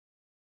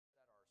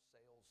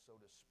so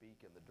to speak,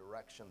 in the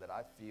direction that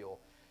I feel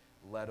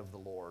led of the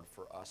Lord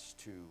for us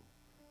to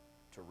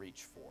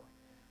reach for.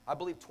 I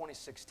believe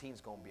 2016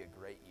 is going to be a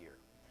great year.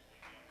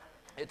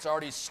 It's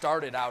already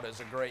started out as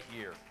a great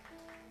year,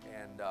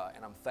 and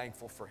I'm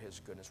thankful for His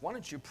goodness. Why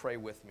don't you pray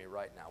with me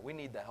right now? We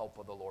need the help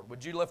of the Lord.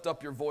 Would you lift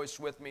up your voice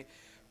with me?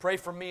 Pray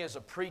for me as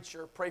a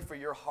preacher. Pray for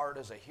your heart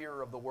as a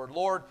hearer of the Word.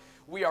 Lord,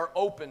 we are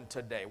open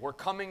today. We're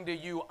coming to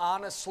you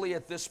honestly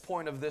at this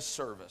point of this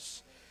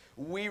service.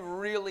 We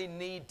really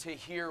need to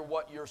hear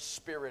what your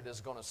Spirit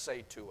is going to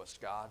say to us,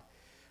 God.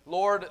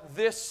 Lord,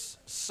 this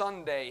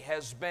Sunday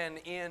has been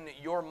in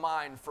your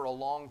mind for a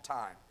long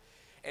time.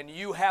 And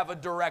you have a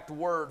direct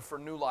word for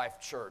New Life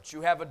Church.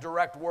 You have a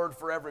direct word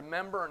for every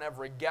member and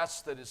every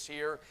guest that is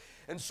here.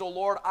 And so,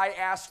 Lord, I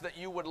ask that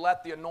you would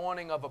let the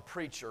anointing of a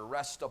preacher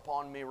rest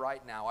upon me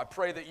right now. I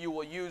pray that you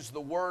will use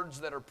the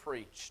words that are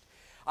preached.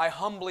 I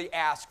humbly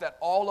ask that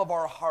all of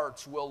our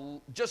hearts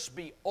will just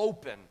be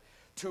open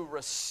to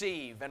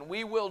receive. And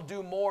we will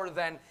do more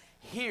than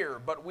hear,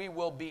 but we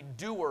will be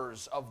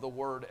doers of the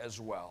word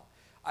as well.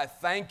 I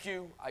thank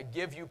you. I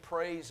give you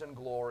praise and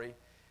glory.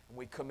 And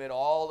we commit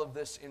all of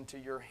this into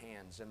your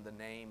hands in the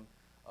name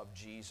of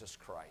Jesus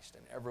Christ.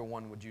 And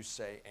everyone, would you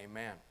say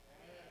amen?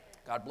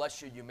 God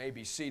bless you. You may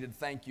be seated.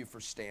 Thank you for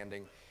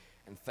standing,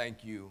 and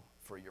thank you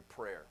for your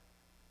prayer.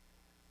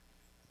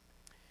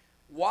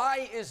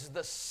 Why is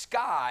the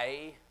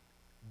sky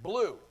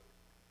blue?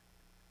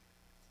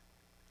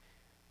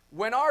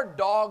 When our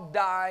dog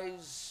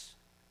dies,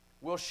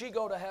 will she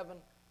go to heaven?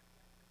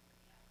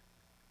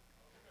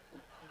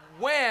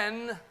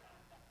 When,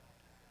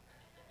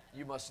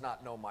 you must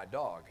not know my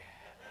dog.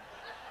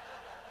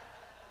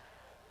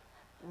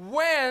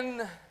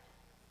 When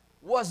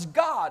was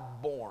God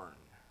born?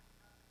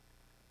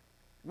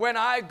 When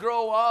I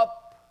grow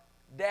up,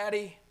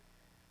 Daddy,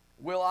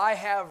 will I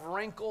have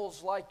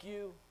wrinkles like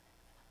you?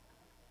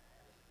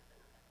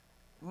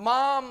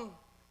 Mom,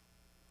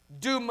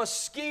 do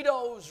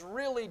mosquitoes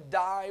really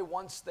die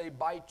once they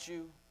bite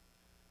you?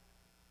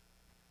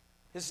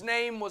 His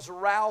name was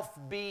Ralph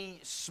B.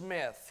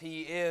 Smith.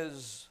 He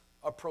is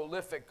a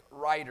prolific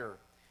writer.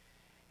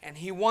 And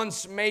he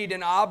once made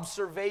an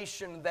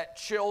observation that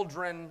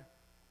children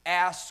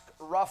ask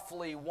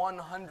roughly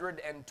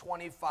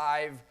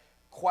 125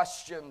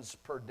 questions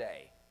per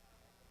day.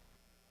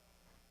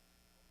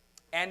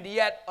 And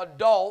yet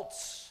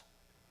adults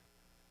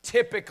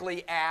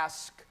typically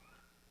ask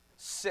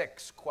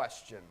 6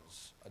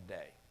 questions a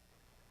day.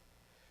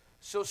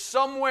 So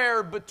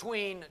somewhere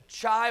between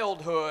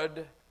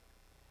childhood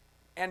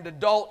and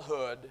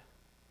adulthood,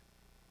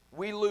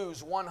 we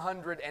lose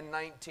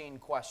 119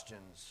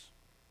 questions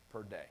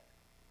per day.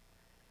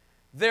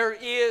 There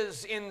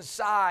is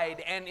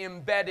inside and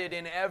embedded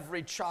in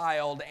every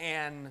child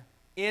an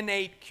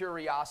innate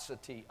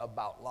curiosity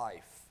about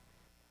life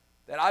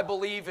that I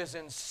believe is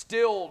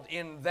instilled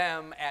in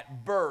them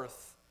at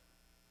birth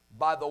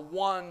by the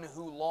one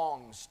who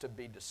longs to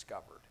be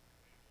discovered.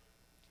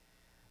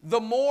 The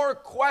more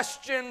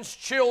questions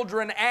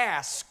children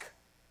ask,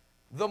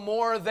 the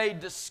more they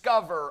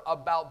discover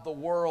about the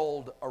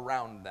world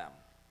around them,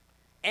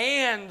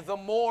 and the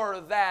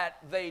more that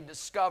they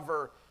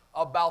discover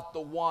about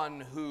the one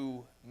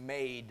who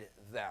made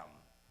them.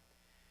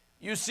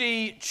 You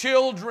see,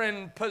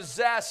 children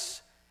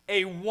possess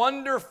a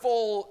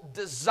wonderful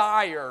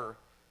desire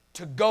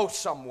to go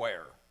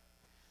somewhere,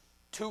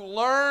 to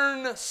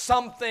learn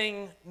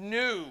something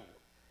new,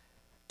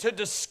 to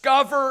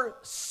discover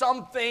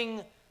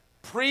something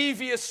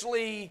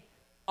previously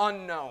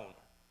unknown.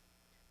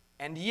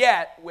 And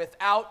yet,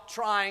 without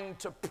trying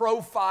to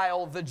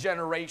profile the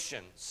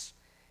generations,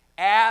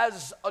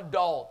 as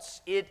adults,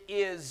 it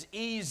is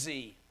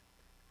easy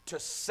to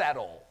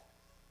settle.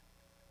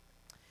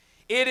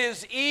 It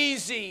is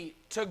easy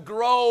to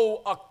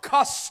grow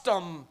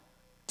accustomed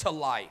to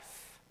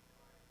life.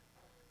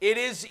 It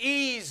is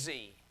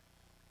easy,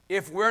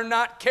 if we're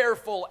not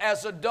careful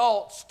as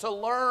adults, to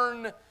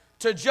learn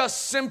to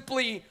just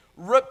simply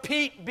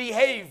repeat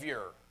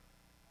behavior,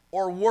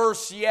 or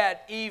worse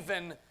yet,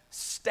 even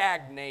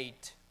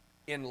stagnate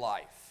in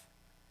life.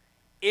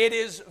 It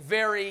is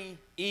very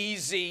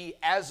easy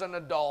as an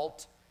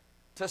adult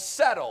to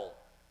settle,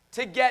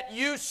 to get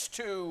used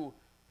to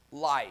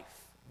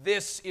life.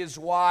 This is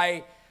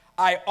why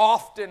I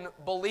often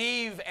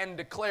believe and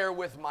declare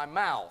with my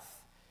mouth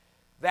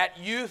that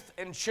youth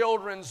and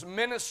children's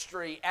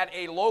ministry at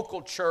a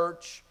local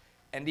church,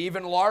 and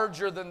even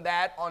larger than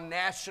that on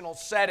national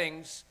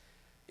settings,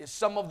 is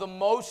some of the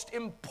most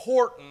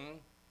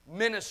important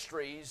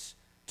ministries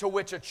to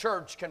which a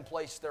church can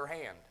place their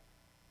hand.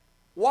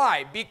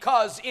 Why?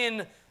 Because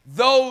in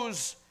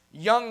those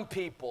young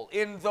people,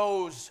 in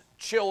those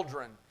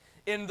children,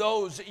 in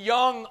those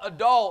young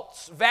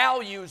adults,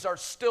 values are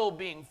still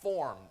being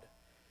formed.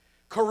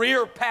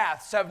 Career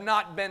paths have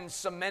not been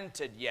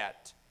cemented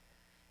yet.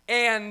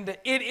 And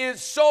it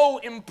is so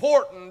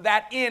important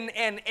that in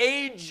an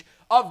age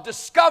of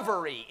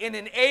discovery, in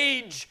an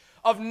age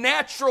of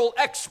natural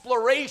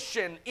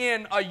exploration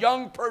in a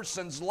young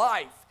person's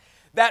life,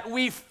 that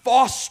we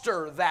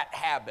foster that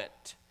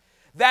habit,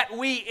 that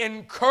we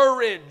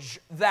encourage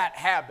that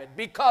habit,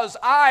 because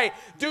I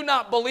do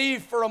not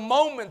believe for a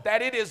moment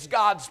that it is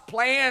God's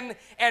plan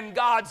and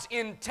God's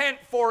intent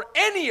for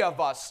any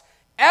of us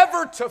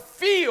ever to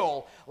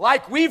feel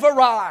like we've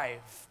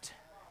arrived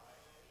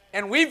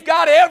and we've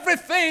got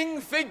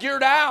everything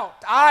figured out.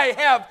 I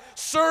have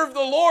served the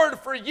Lord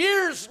for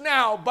years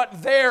now,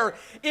 but there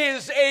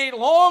is a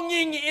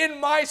longing in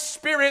my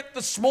spirit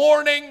this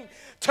morning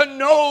to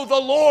know the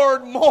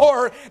Lord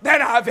more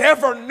than I've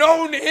ever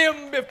known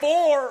Him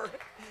before.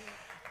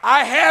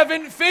 I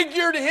haven't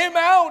figured Him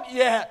out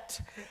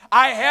yet.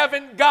 I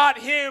haven't got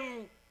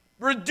Him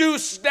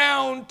reduced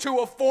down to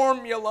a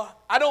formula.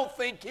 I don't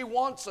think He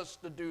wants us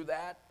to do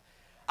that.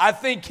 I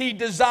think He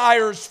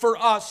desires for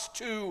us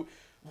to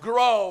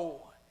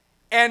grow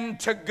and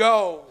to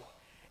go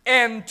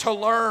and to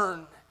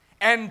learn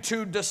and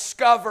to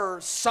discover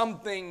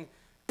something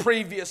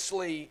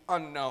previously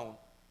unknown.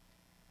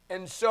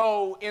 And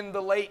so in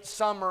the late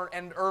summer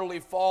and early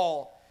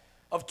fall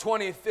of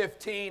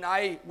 2015,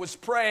 I was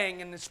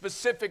praying and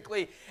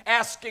specifically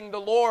asking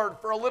the Lord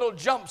for a little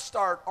jump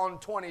start on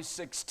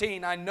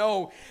 2016. I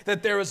know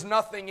that there is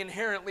nothing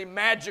inherently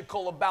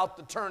magical about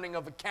the turning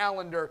of a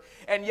calendar,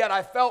 and yet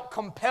I felt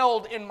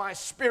compelled in my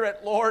spirit,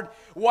 Lord,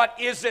 what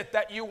is it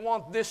that you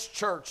want this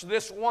church,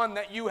 this one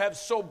that you have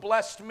so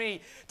blessed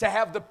me to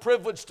have the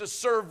privilege to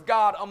serve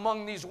God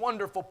among these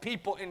wonderful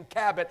people in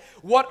Cabot?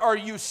 What are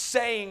you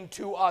saying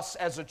to us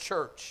as a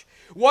church?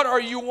 What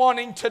are you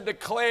wanting to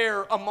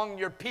declare among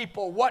your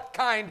people? What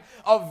kind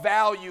of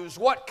values,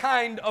 what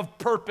kind of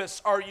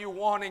purpose are you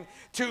wanting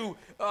to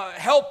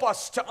help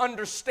us to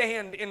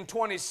understand in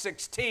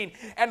 2016?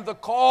 And the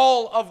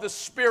call of the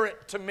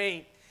Spirit to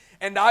me,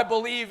 and I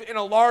believe in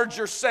a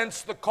larger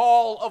sense the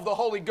call of the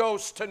Holy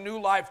Ghost to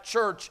New Life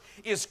Church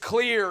is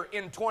clear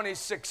in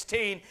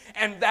 2016,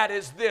 and that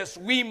is this: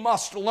 we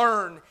must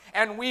learn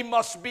and we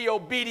must be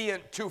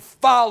obedient to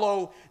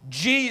follow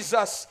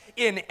Jesus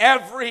in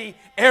every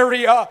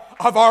area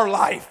of our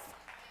life.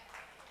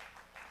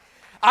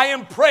 I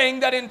am praying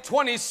that in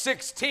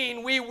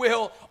 2016 we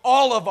will,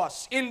 all of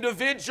us,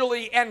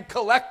 individually and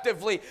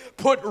collectively,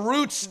 put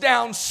roots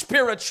down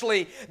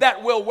spiritually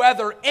that will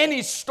weather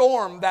any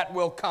storm that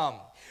will come.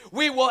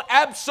 We will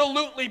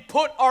absolutely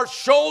put our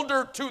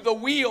shoulder to the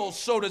wheel,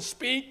 so to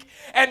speak,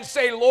 and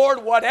say,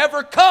 Lord,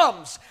 whatever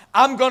comes,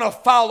 I'm going to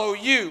follow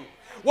you.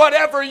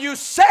 Whatever you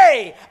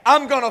say,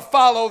 I'm going to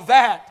follow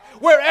that.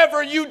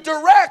 Wherever you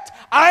direct,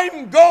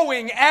 I'm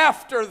going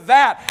after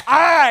that.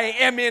 I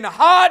am in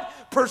hot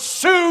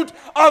pursuit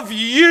of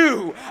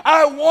you.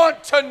 I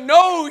want to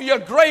know you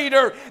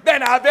greater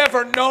than I've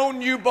ever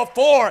known you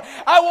before.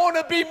 I want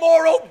to be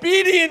more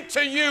obedient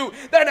to you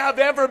than I've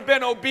ever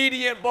been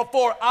obedient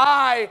before.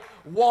 I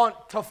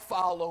want to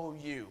follow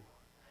you.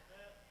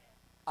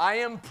 I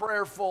am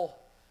prayerful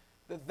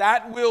that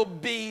that will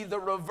be the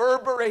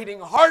reverberating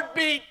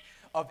heartbeat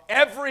of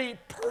every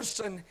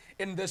person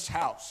in this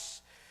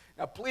house.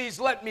 Now, please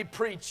let me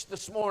preach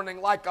this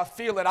morning like I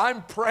feel it.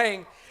 I'm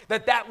praying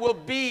that that will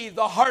be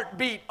the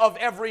heartbeat of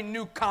every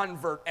new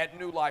convert at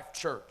New Life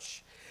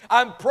Church.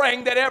 I'm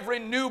praying that every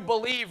new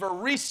believer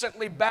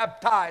recently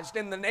baptized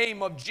in the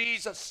name of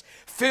Jesus,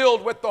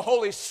 filled with the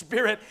Holy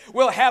Spirit,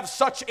 will have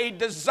such a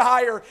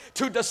desire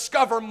to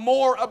discover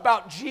more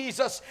about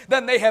Jesus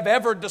than they have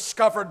ever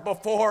discovered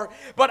before.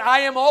 But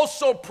I am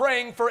also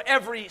praying for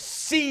every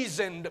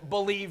seasoned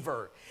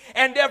believer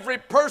and every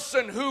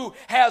person who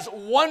has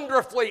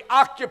wonderfully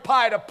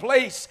occupied a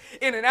place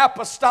in an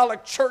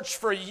apostolic church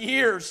for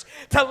years,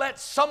 to let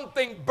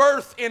something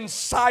birth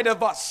inside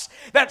of us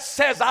that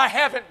says, I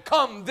haven't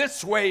come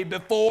this way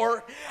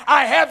before.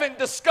 I haven't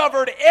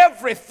discovered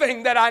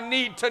everything that I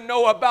need to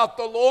know about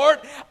the Lord.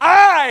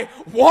 I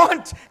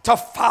want to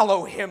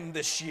follow Him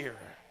this year.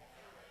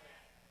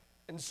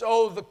 And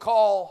so the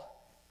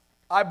call,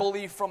 I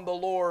believe, from the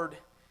Lord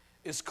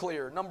is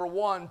clear. Number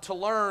one, to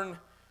learn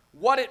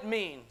what it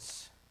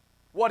means,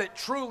 what it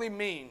truly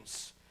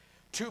means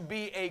to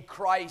be a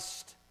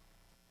Christ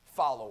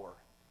follower.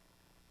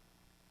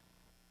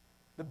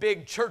 The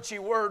big churchy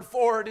word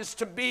for it is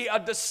to be a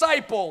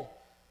disciple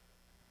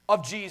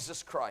of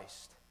Jesus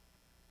Christ.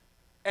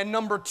 And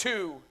number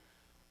two,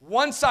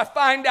 once I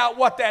find out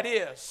what that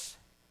is,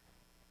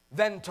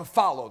 then to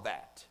follow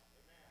that.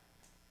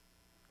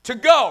 To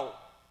go,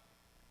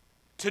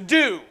 to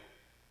do,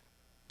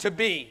 to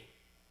be.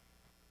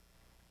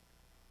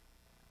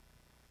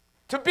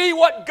 To be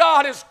what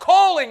God is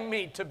calling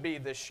me to be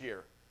this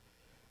year.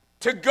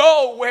 To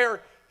go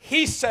where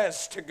He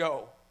says to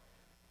go.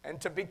 And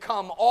to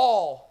become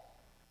all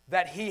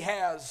that He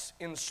has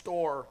in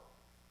store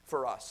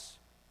for us.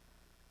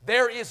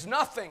 There is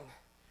nothing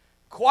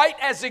quite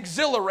as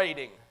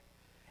exhilarating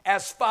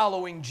as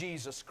following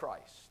Jesus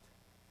Christ.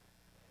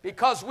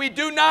 Because we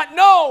do not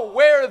know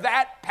where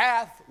that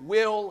path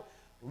will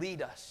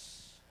lead us.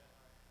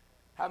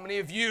 How many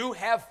of you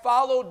have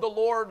followed the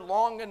Lord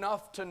long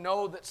enough to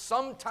know that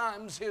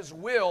sometimes His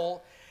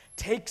will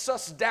takes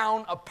us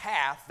down a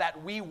path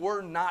that we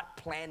were not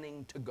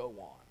planning to go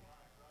on?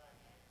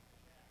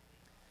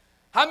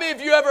 How many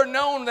of you ever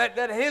known that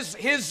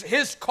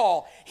his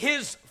call,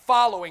 his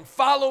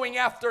following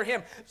after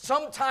him,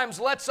 sometimes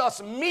lets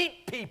us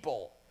meet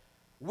people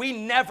we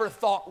never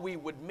thought we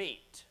would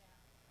meet?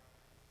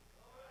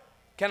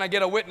 Can I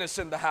get a witness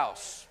in the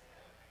house?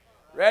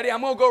 Ready?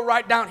 I'm going to go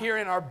right down here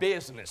in our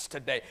business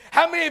today.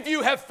 How many of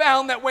you have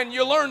found that when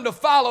you learn to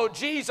follow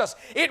Jesus,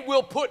 it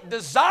will put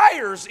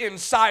desires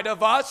inside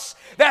of us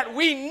that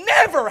we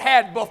never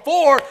had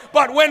before,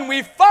 but when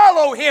we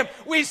follow him,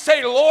 we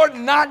say, Lord,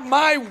 not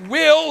my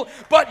will,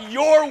 but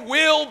your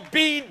will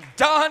be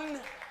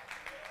done.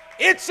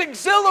 It's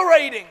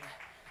exhilarating.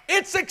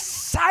 It's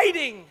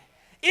exciting.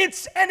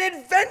 It's an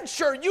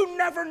adventure. You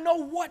never know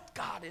what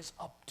God is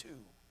up to.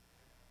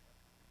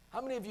 How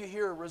many of you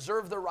here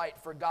reserve the right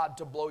for God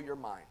to blow your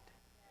mind?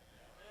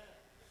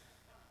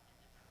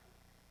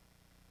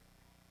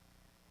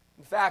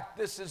 In fact,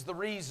 this is the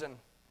reason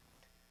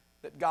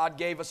that God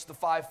gave us the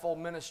fivefold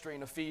ministry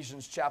in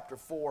Ephesians chapter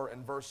 4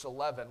 and verse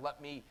 11. Let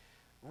me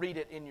read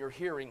it in your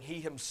hearing.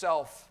 He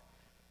himself,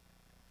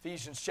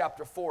 Ephesians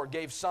chapter 4,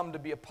 gave some to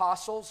be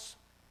apostles,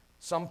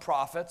 some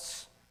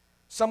prophets,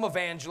 some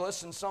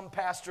evangelists, and some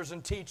pastors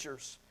and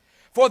teachers,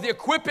 for the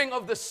equipping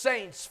of the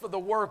saints for the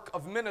work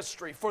of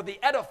ministry, for the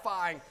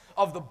edifying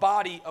of the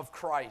body of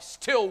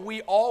Christ, till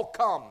we all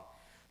come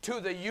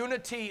to the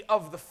unity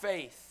of the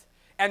faith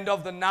and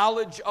of the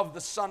knowledge of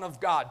the Son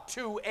of God,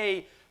 to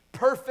a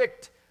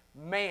perfect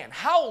man.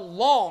 How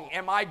long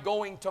am I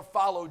going to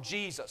follow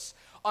Jesus?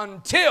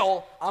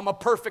 Until I'm a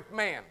perfect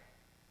man.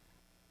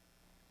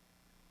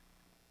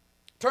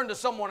 Turn to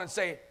someone and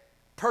say,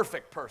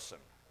 perfect person.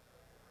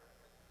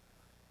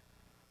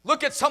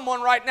 Look at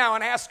someone right now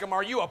and ask them,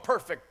 are you a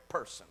perfect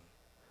person?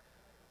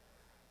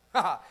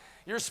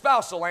 Your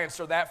spouse will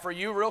answer that for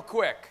you real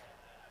quick.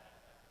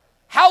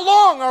 How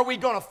long are we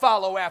going to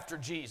follow after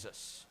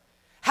Jesus?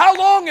 How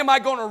long am I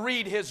going to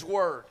read his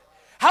word?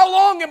 How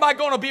long am I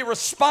going to be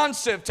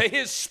responsive to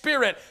his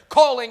Spirit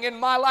calling in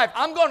my life?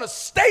 I'm going to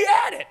stay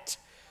at it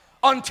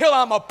until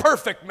I'm a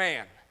perfect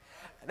man.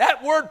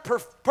 That word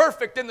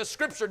perfect in the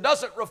Scripture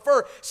doesn't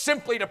refer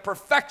simply to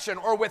perfection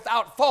or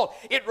without fault.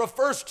 It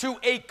refers to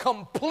a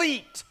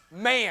complete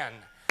man.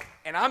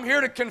 And I'm here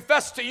to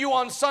confess to you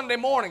on Sunday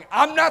morning,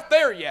 I'm not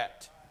there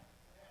yet.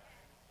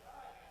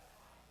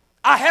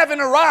 I haven't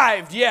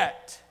arrived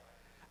yet.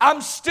 I'm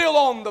still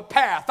on the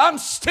path. I'm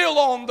still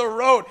on the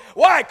road.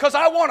 Why? Because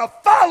I want to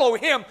follow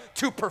him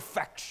to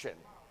perfection.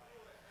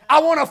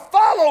 I want to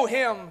follow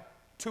him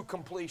to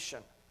completion,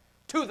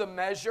 to the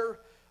measure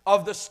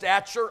of the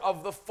stature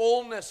of the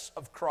fullness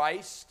of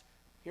Christ.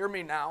 Hear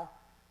me now.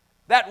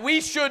 That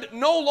we should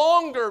no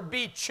longer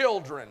be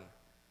children,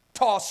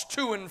 tossed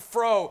to and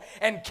fro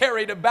and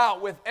carried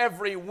about with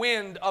every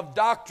wind of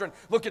doctrine.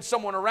 Look at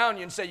someone around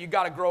you and say, you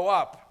got to grow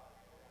up.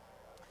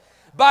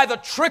 By the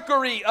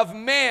trickery of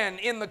men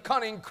in the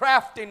cunning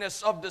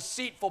craftiness of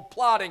deceitful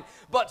plotting,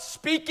 but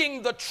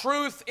speaking the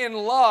truth in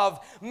love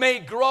may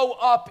grow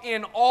up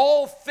in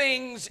all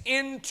things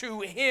into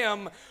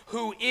him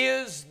who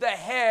is the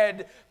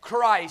head,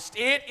 Christ.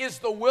 It is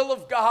the will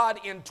of God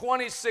in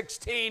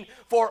 2016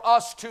 for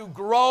us to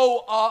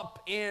grow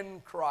up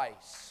in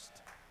Christ.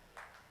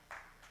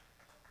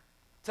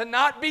 To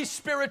not be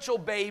spiritual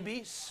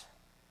babies,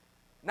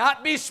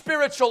 not be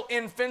spiritual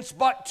infants,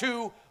 but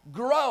to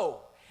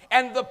grow.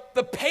 And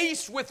the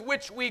pace with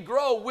which we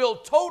grow will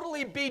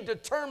totally be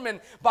determined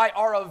by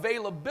our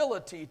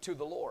availability to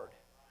the Lord.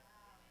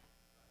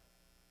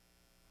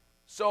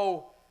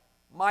 So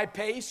my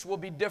pace will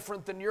be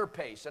different than your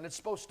pace, and it's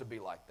supposed to be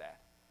like that.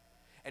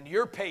 And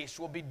your pace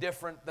will be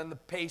different than the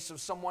pace of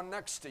someone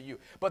next to you.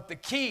 But the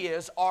key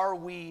is, are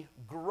we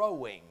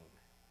growing?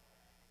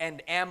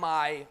 And am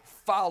I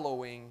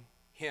following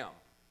him?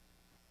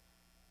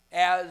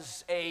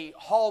 As a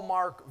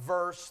hallmark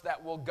verse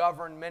that will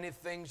govern many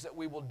things that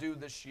we will do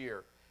this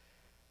year,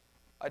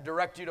 I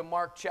direct you to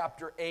Mark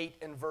chapter 8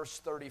 and verse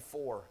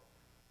 34.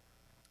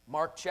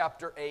 Mark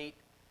chapter 8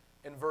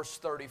 and verse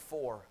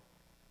 34.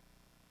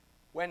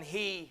 When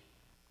he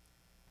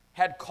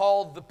had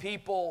called the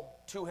people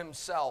to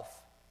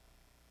himself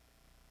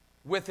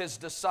with his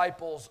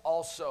disciples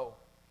also,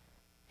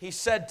 he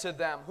said to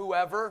them,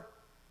 whoever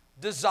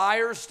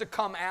desires to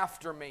come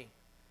after me,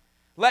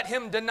 let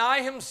him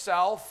deny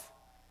himself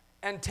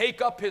and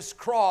take up his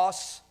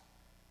cross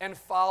and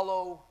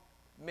follow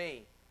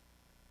me.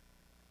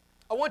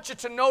 I want you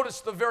to notice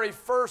the very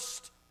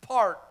first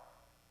part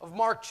of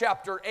Mark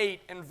chapter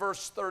 8 and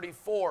verse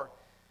 34.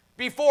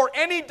 Before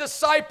any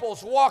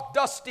disciples walked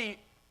dusty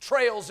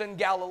trails in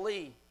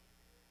Galilee,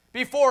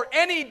 before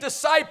any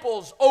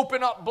disciples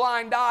open up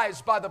blind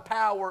eyes by the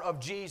power of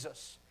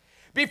Jesus,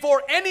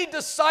 before any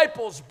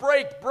disciples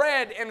break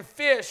bread and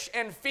fish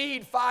and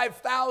feed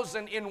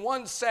 5,000 in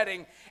one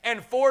setting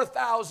and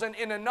 4,000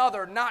 in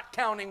another, not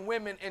counting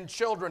women and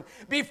children,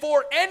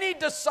 before any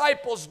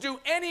disciples do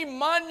any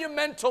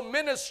monumental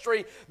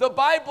ministry, the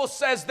Bible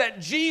says that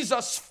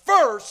Jesus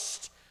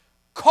first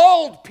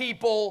called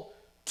people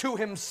to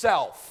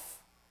himself.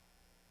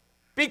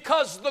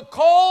 Because the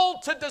call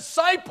to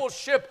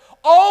discipleship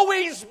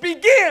always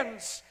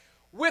begins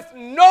with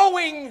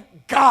knowing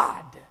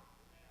God,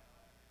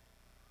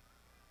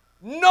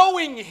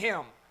 knowing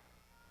Him,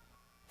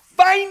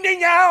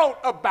 finding out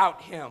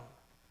about Him,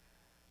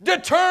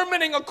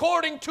 determining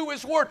according to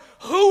His Word,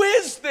 who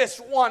is this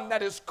one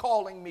that is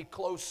calling me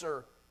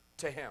closer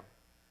to Him?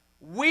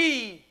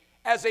 We,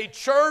 as a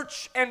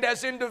church and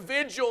as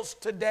individuals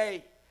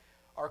today,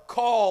 are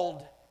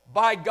called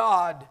by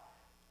God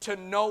to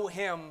know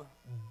Him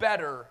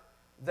better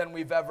than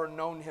we've ever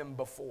known Him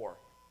before.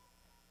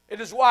 It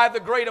is why the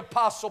great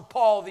Apostle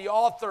Paul, the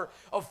author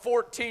of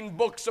 14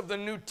 books of the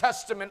New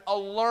Testament, a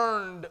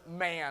learned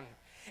man,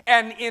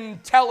 an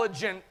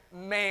intelligent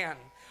man,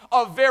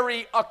 a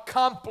very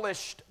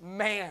accomplished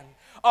man,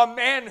 a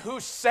man who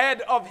said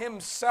of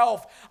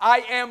himself, I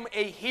am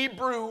a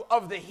Hebrew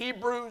of the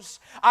Hebrews.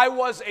 I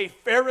was a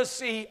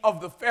Pharisee of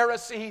the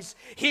Pharisees.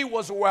 He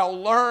was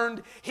well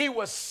learned. He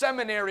was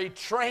seminary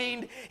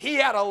trained. He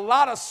had a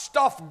lot of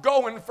stuff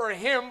going for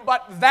him,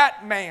 but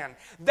that man,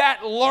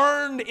 that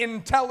learned,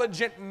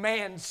 intelligent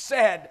man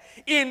said,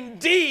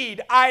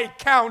 indeed, I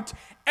count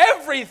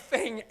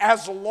everything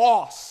as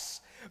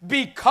loss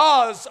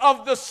because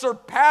of the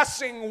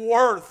surpassing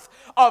worth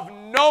of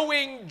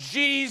knowing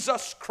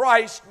Jesus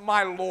Christ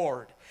my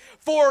Lord.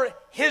 For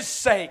His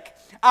sake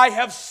I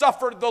have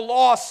suffered the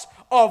loss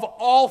of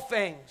all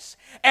things,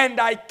 and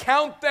I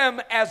count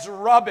them as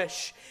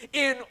rubbish,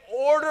 in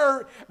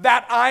order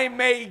that I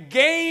may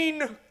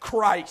gain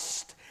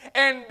Christ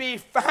and be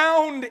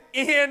found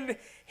in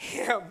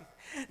Him,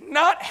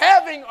 not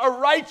having a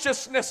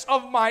righteousness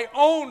of my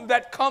own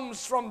that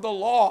comes from the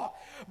law,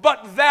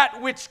 but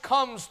that which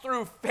comes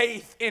through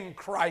faith in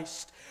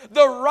Christ,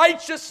 the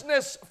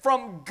righteousness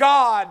from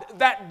God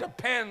that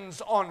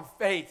depends on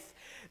faith,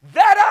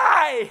 that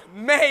I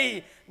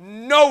may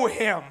know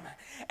Him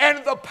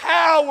and the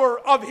power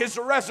of His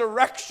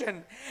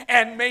resurrection,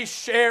 and may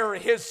share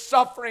His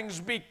sufferings,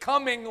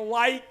 becoming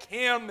like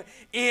Him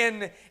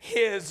in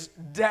His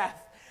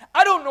death.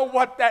 I don't know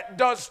what that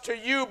does to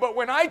you, but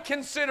when I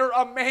consider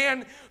a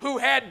man who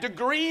had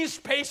degrees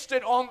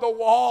pasted on the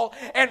wall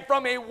and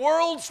from a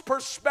world's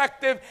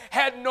perspective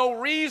had no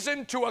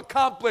reason to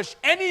accomplish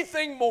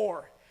anything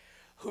more,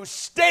 who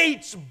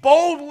states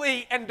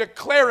boldly and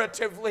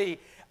declaratively,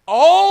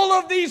 all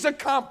of these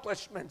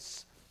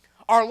accomplishments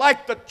are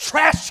like the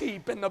trash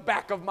heap in the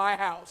back of my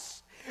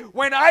house.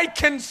 When I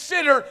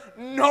consider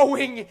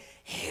knowing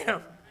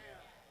Him,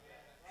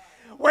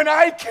 when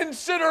I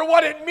consider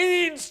what it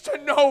means to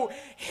know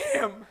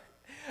Him,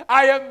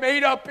 I have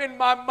made up in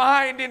my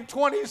mind in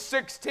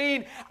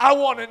 2016, I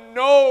want to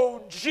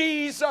know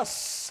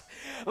Jesus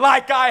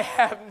like I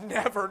have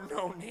never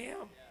known Him.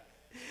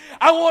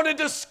 I want to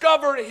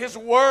discover His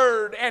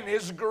Word and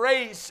His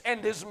grace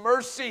and His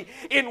mercy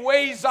in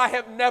ways I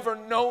have never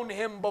known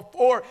Him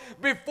before.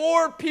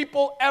 Before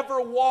people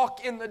ever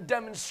walk in the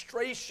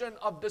demonstration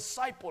of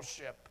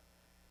discipleship,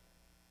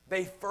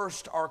 they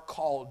first are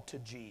called to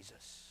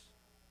Jesus.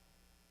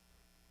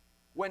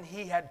 When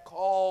He had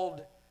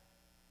called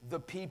the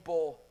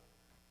people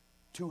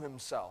to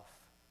Himself.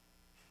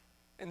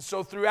 And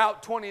so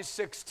throughout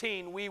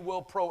 2016, we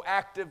will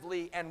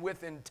proactively and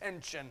with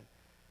intention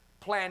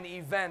plan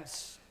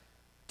events,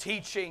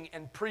 teaching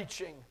and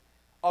preaching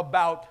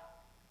about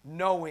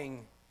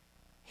knowing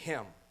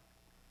Him.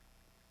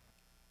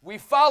 We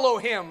follow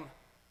Him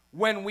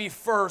when we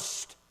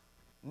first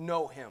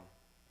know Him.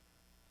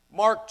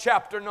 Mark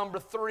chapter number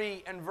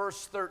 3 and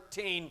verse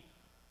 13.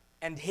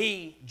 And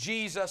He,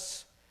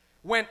 Jesus,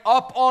 went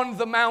up on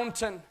the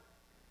mountain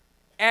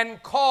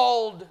and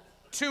called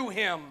to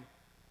Him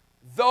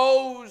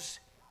those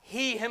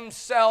He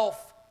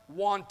Himself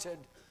wanted,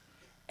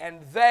 and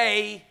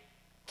they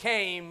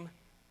came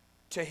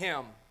to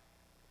Him.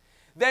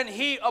 Then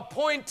He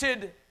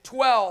appointed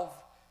 12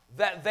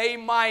 that they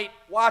might,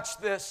 watch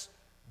this,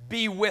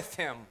 be with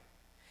Him,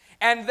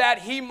 and that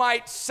He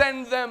might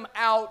send them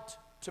out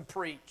to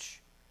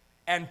preach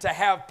and to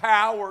have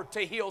power to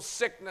heal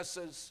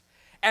sicknesses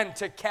and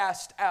to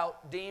cast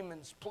out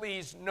demons.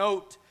 Please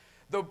note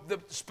the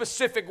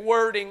specific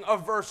wording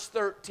of verse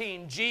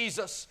 13.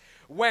 Jesus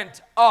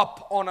went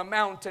up on a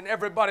mountain.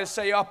 Everybody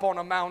say up on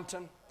a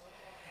mountain.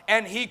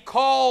 And He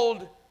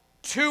called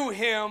to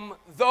Him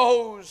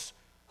those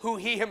who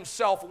He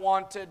Himself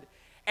wanted,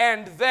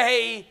 and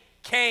they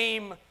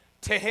came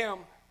to Him.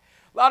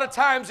 A lot of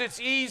times it's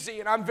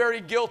easy, and I'm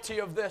very guilty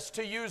of this,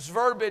 to use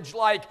verbiage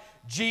like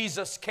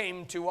Jesus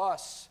came to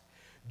us.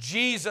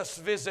 Jesus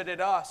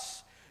visited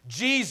us.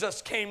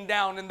 Jesus came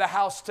down in the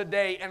house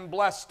today and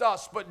blessed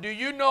us. But do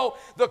you know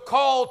the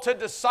call to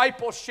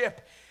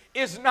discipleship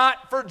is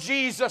not for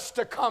Jesus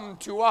to come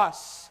to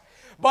us,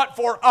 but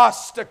for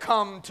us to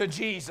come to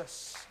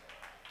Jesus.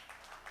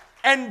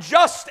 And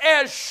just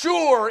as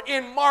sure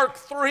in Mark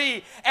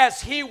 3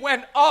 as He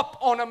went up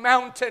on a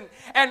mountain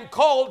and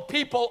called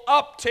people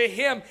up to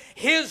Him,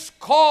 His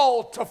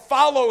call to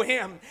follow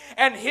Him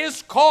and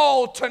His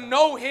call to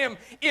know Him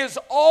is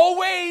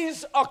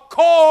always a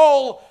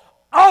call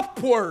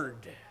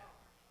upward.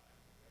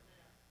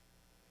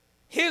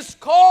 His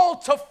call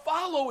to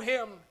follow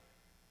Him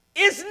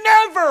is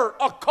never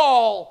a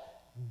call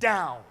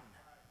down.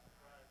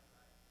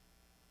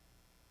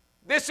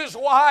 This is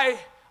why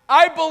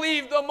I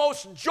believe the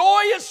most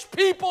joyous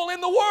people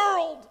in the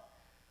world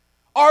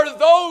are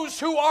those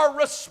who are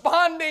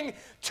responding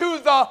to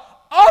the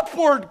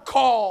upward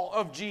call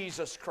of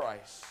Jesus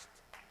Christ.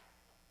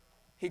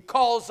 He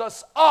calls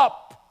us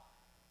up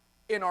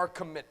in our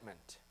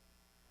commitment.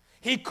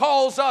 He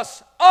calls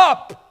us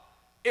up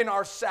in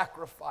our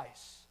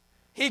sacrifice.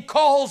 He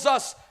calls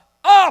us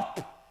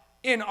up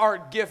in our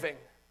giving.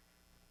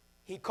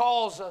 He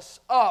calls us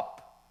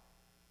up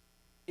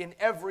in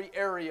every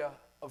area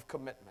of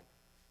commitment.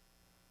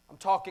 I'm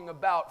talking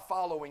about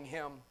following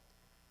Him,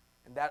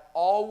 and that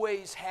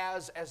always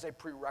has as a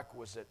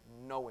prerequisite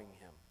knowing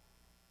Him.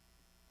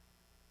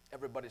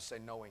 Everybody say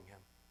knowing Him.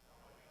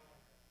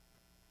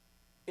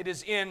 It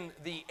is in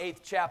the 8th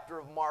chapter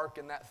of Mark,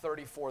 in that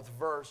 34th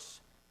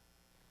verse,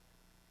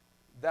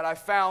 that I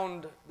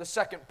found the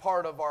second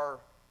part of our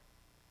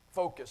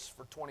focus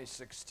for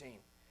 2016.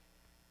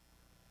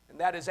 And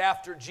that is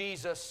after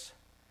Jesus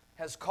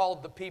has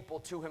called the people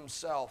to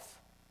Himself,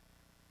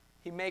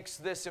 He makes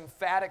this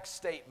emphatic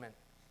statement: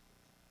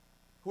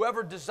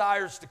 whoever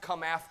desires to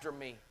come after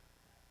me,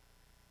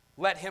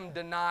 let him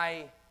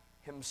deny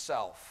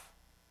himself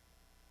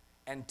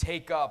and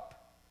take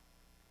up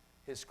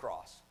his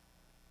cross.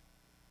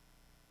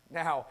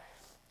 Now,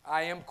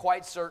 I am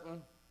quite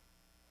certain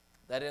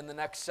that in the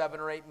next 7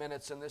 or 8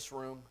 minutes in this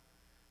room,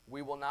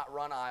 we will not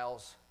run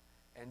aisles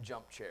and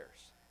jump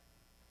chairs.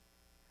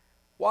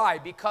 Why?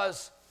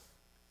 Because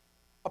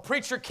a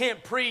preacher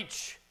can't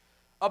preach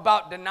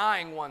about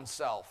denying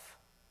oneself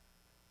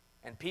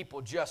and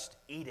people just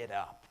eat it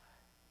up.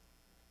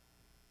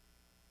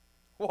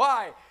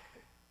 Why?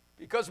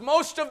 Because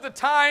most of the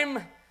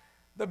time,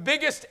 the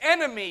biggest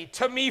enemy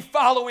to me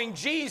following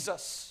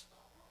Jesus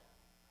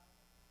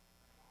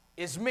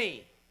is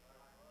me.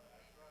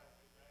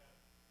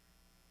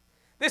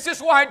 This is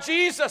why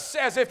Jesus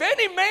says, if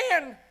any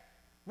man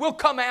will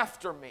come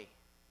after me,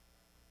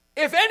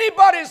 if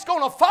anybody's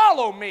going to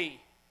follow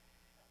me,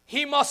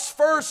 he must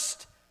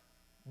first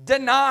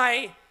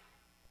deny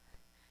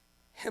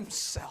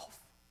himself.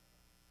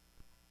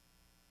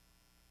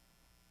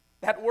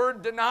 That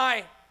word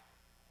deny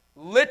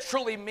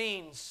literally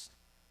means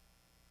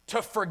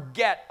to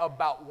forget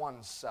about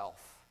oneself,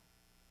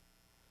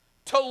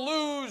 to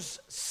lose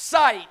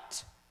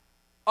sight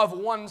of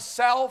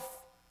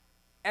oneself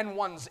and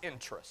one's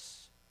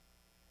interests.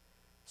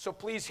 So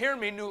please hear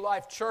me, New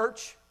Life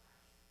Church.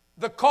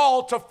 The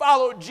call to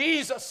follow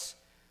Jesus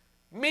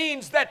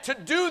means that to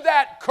do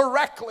that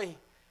correctly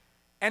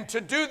and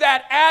to do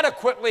that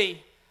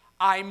adequately,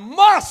 I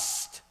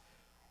must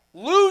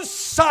lose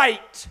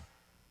sight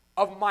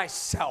of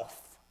myself.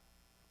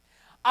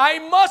 I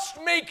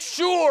must make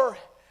sure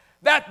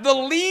that the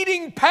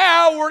leading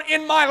power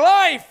in my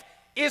life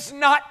is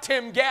not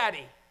Tim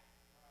Gaddy,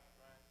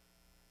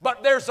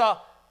 but there's a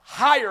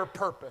higher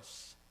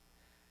purpose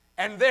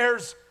and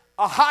there's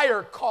a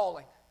higher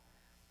calling.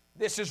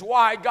 This is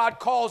why God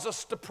calls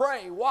us to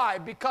pray. Why?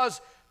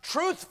 Because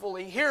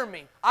truthfully, hear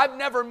me, I've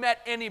never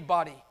met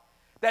anybody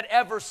that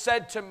ever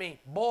said to me,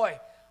 boy,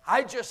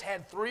 I just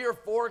had 3 or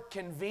 4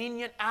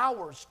 convenient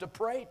hours to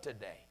pray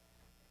today.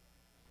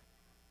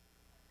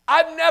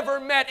 I've never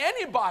met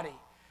anybody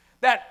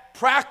that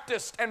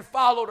practiced and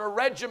followed a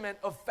regimen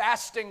of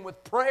fasting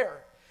with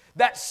prayer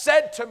that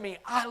said to me,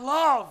 I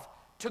love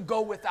to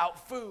go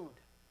without food.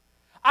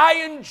 I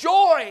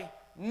enjoy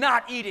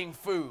not eating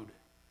food.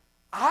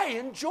 I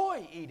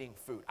enjoy eating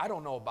food. I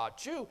don't know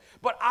about you,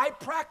 but I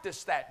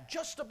practice that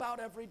just about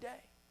every day.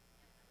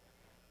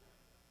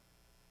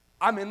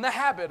 I'm in the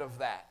habit of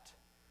that.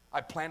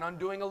 I plan on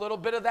doing a little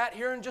bit of that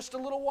here in just a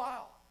little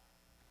while.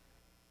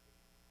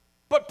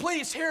 But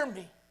please hear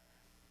me.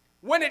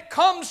 When it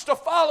comes to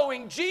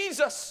following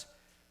Jesus,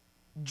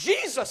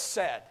 Jesus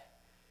said,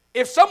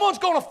 if someone's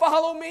going to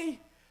follow me,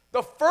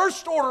 the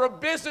first order of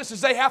business is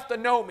they have to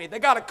know me. They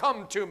got to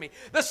come to me.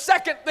 The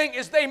second thing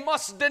is they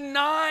must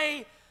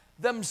deny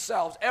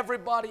themselves.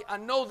 Everybody, I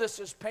know this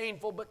is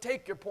painful, but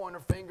take your pointer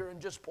finger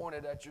and just point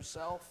it at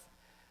yourself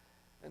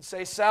and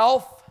say,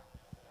 self,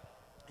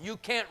 you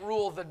can't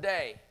rule the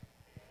day.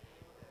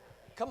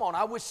 Come on,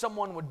 I wish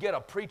someone would get a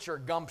preacher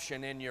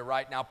gumption in you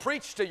right now.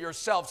 Preach to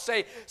yourself.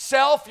 Say,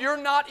 self, you're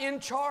not in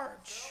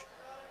charge.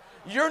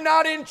 You're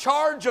not in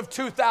charge of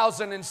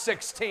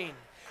 2016.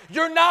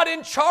 You're not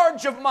in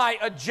charge of my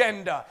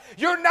agenda.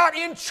 You're not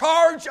in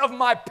charge of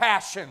my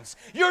passions.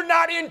 You're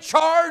not in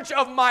charge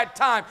of my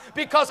time,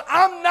 because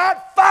I'm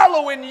not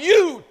following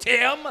you,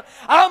 Tim.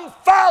 I'm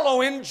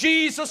following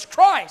Jesus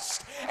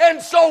Christ.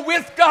 And so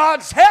with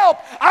God's help,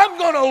 I'm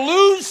going to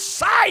lose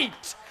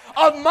sight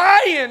of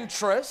my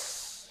interests.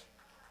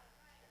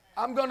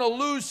 I'm going to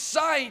lose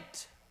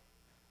sight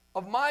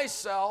of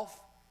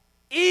myself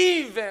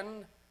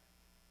even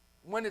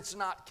when it's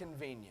not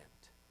convenient.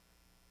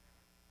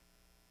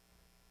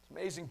 It's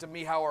amazing to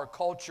me how our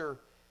culture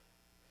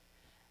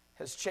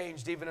has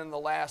changed even in the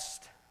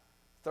last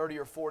 30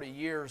 or 40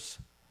 years.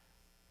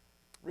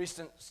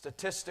 Recent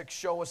statistics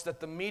show us that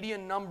the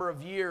median number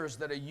of years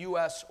that a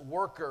U.S.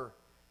 worker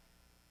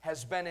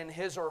has been in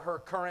his or her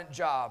current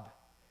job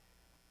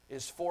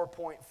is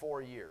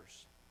 4.4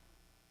 years.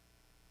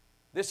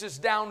 This is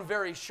down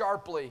very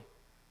sharply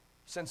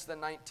since the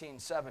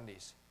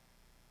 1970s.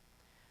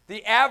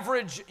 The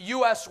average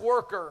U.S.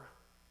 worker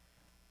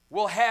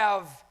will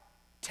have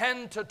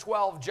 10 to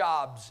 12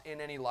 jobs in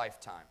any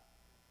lifetime.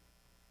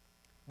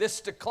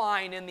 This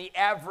decline in the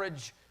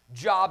average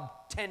job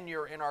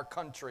tenure in our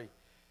country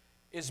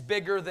is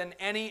bigger than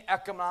any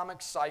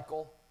economic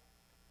cycle.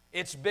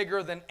 It's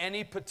bigger than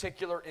any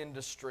particular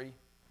industry.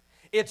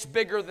 It's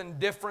bigger than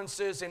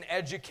differences in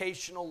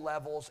educational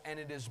levels, and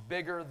it is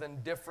bigger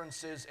than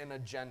differences in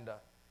agenda.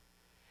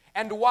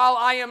 And while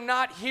I am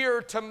not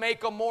here to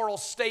make a moral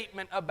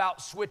statement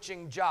about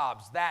switching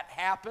jobs, that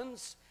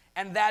happens,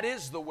 and that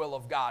is the will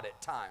of God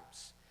at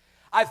times.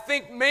 I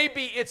think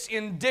maybe it's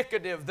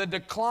indicative, the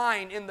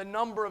decline in the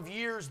number of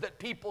years that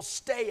people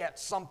stay at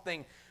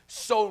something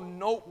so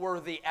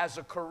noteworthy as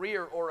a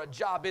career or a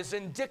job is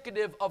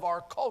indicative of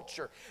our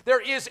culture.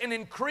 There is an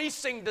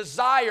increasing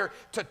desire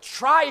to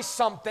try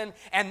something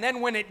and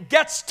then when it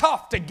gets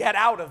tough to get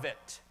out of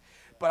it.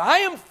 But I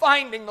am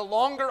finding the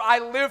longer I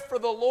live for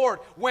the Lord,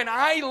 when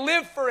I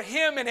live for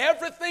Him and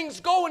everything's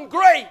going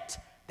great,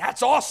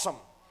 that's awesome.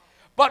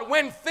 But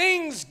when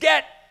things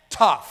get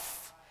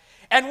tough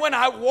and when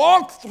I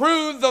walk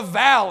through the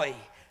valley,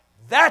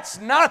 that's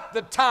not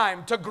the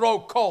time to grow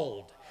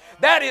cold.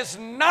 That is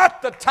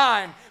not the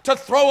time to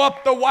throw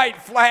up the white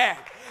flag.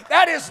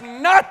 That is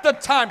not the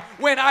time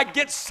when I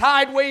get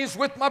sideways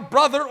with my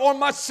brother or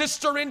my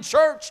sister in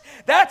church.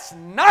 That's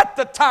not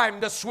the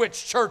time to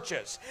switch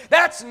churches.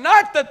 That's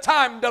not the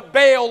time to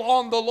bail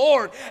on the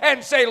Lord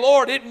and say,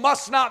 Lord, it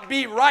must not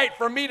be right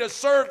for me to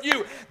serve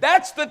you.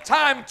 That's the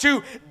time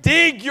to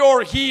dig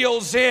your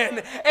heels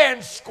in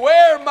and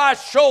square my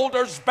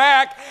shoulders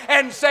back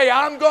and say,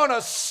 I'm going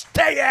to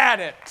stay at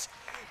it.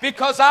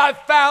 Because I've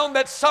found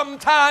that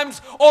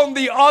sometimes on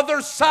the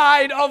other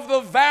side of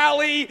the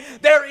valley,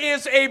 there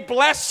is a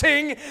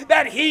blessing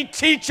that He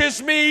teaches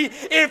me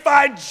if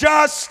I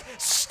just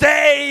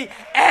stay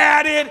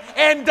at it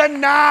and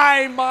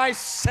deny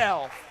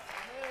myself.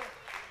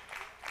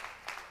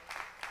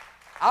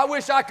 I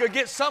wish I could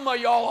get some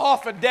of y'all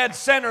off of dead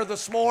center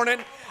this morning.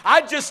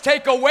 I'd just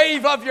take a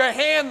wave of your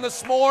hand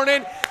this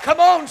morning. Come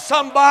on,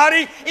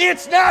 somebody.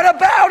 It's not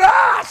about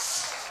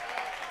us.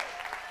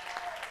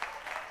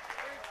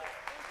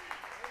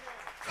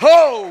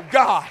 Oh,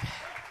 God.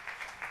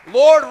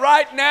 Lord,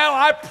 right now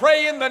I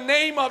pray in the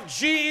name of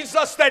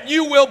Jesus that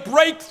you will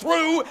break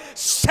through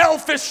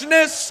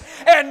selfishness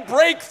and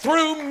break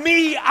through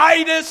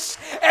me-itis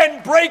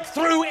and break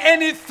through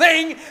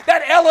anything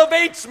that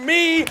elevates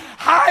me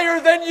higher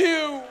than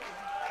you.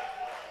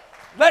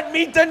 Let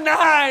me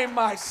deny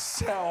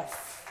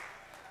myself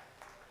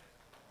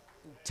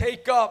and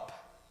take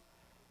up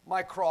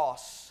my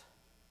cross.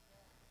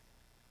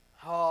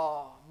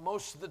 Oh,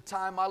 most of the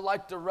time I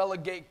like to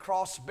relegate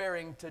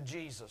cross-bearing to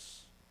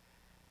Jesus.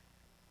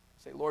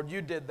 Say, Lord,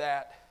 you did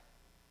that.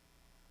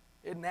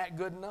 Isn't that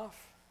good enough?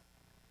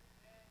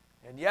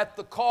 And yet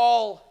the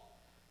call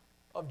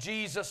of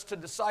Jesus to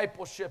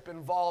discipleship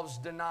involves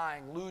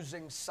denying,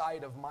 losing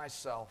sight of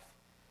myself,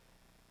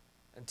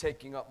 and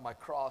taking up my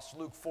cross.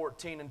 Luke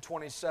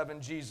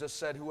 14:27, Jesus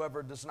said,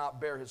 whoever does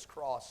not bear his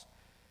cross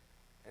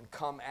and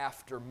come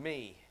after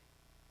me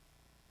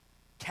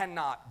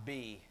cannot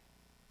be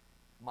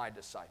my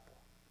disciple.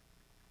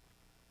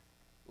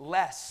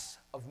 Less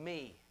of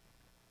me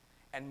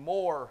and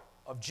more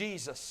of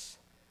Jesus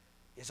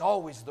is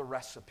always the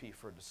recipe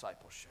for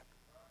discipleship.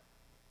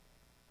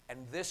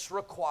 And this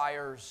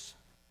requires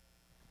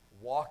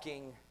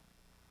walking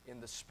in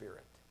the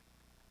Spirit.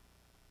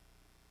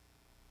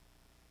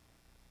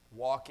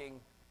 Walking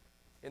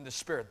in the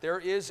Spirit. There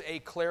is a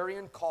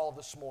clarion call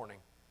this morning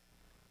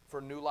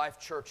for New Life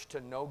Church to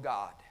know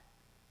God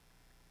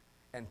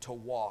and to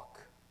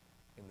walk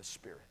in the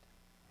Spirit.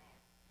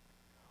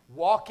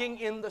 Walking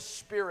in the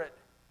Spirit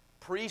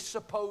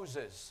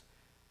presupposes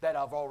that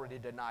I've already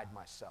denied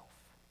myself.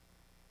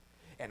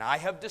 And I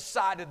have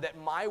decided that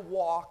my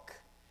walk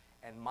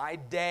and my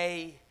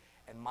day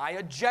and my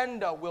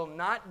agenda will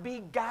not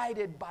be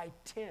guided by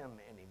Tim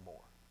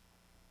anymore.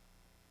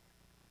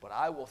 But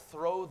I will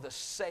throw the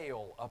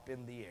sail up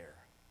in the air.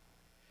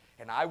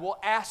 And I will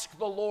ask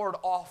the Lord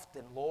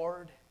often,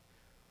 Lord,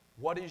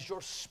 what is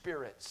your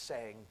Spirit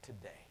saying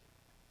today?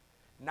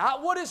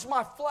 Not what is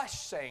my flesh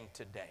saying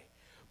today,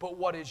 but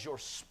what is your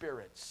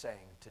Spirit saying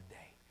today?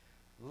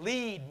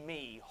 Lead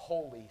me,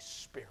 Holy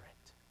Spirit.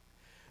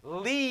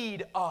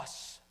 Lead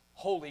us,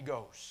 Holy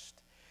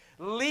Ghost.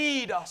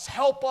 Lead us.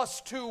 Help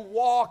us to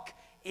walk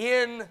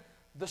in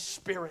the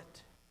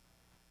Spirit.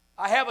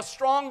 I have a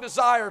strong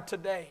desire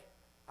today.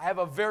 I have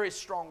a very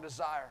strong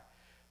desire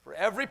for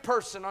every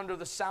person under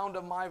the sound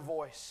of my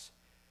voice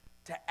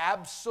to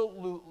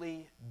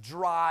absolutely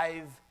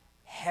drive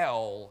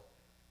hell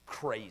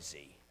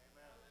crazy.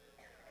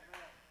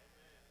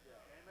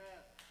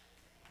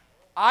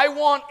 I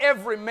want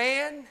every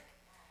man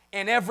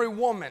and every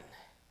woman,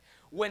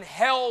 when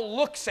hell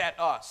looks at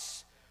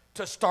us,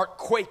 to start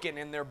quaking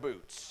in their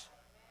boots.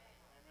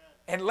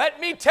 And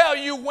let me tell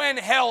you when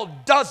hell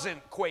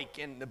doesn't quake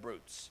in the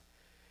brutes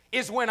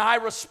is when I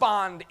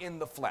respond in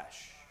the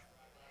flesh.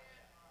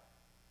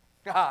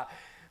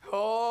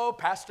 Oh,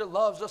 Pastor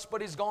loves us, but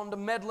he's gone to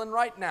meddling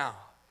right now.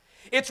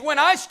 It's when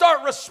I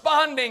start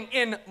responding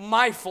in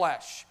my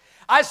flesh.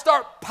 I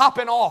start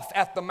popping off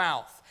at the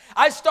mouth.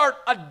 I start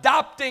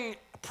adopting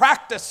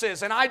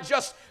practices, and I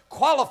just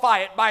qualify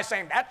it by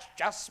saying, that's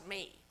just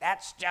me.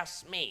 That's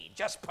just me.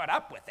 Just put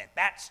up with it.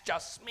 That's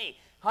just me.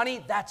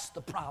 Honey, that's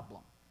the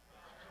problem.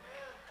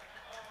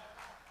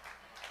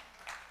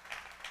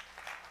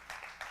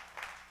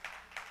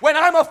 When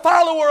I'm a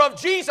follower of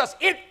Jesus,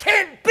 it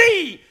can't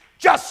be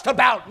just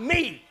about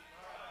me.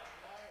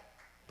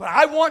 But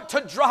I want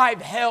to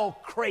drive hell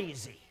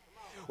crazy.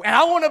 And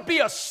I want to be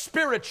a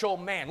spiritual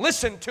man.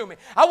 Listen to me.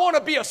 I want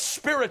to be a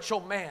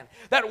spiritual man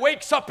that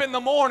wakes up in the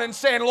morning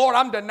saying, Lord,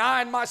 I'm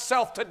denying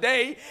myself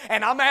today,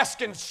 and I'm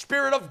asking,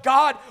 Spirit of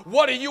God,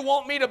 what do you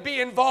want me to be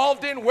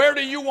involved in? Where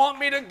do you want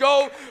me to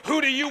go?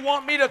 Who do you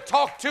want me to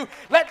talk to?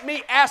 Let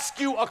me ask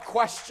you a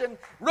question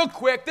real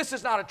quick. This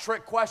is not a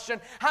trick question.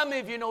 How many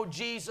of you know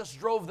Jesus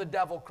drove the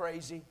devil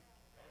crazy?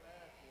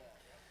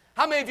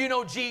 How many of you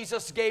know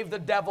Jesus gave the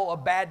devil a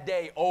bad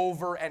day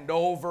over and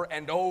over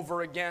and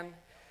over again?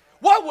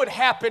 What would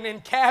happen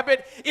in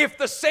Cabot if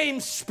the same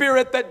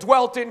Spirit that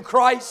dwelt in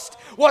Christ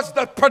was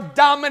the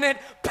predominant,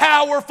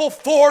 powerful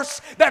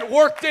force that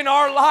worked in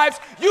our lives?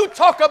 You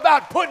talk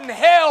about putting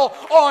hell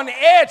on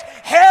edge.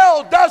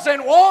 Hell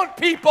doesn't want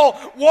people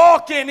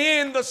walking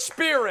in the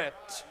Spirit.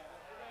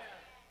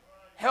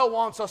 Hell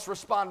wants us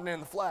responding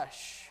in the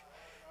flesh.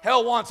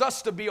 Hell wants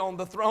us to be on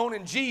the throne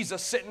and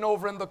Jesus sitting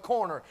over in the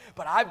corner.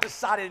 But I've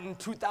decided in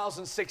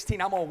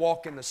 2016 I'm going to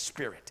walk in the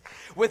Spirit.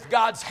 With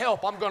God's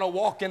help, I'm going to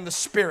walk in the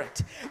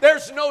Spirit.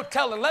 There's no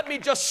telling. Let me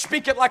just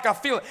speak it like I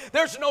feel it.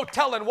 There's no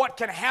telling what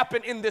can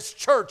happen in this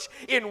church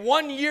in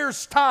 1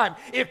 year's time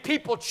if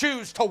people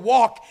choose to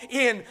walk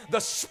in the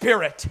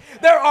Spirit.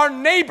 There are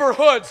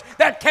neighborhoods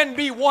that can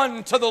be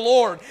won to the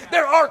Lord.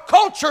 There are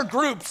culture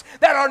groups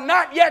that are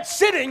not yet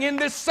sitting in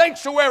this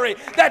sanctuary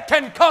that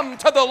can come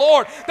to the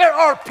Lord. There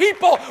are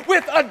people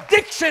with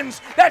addictions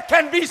that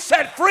can be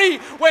set free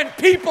when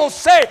people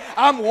say,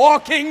 I'm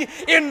walking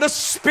in the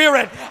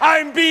Spirit.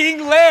 I'm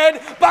being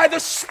led by the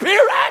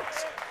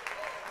Spirit.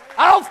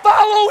 I'll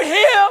follow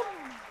Him.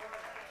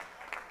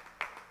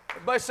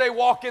 Everybody say,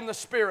 walk in the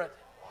Spirit.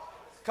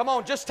 Come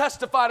on, just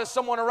testify to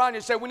someone around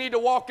you. Say, we need to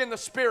walk in the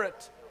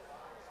Spirit.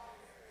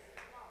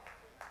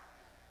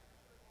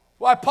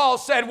 Why Paul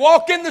said,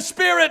 walk in the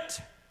Spirit,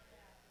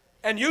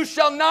 and you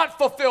shall not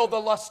fulfill the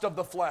lust of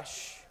the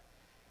flesh.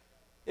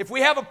 If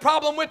we have a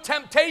problem with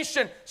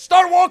temptation,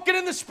 start walking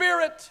in the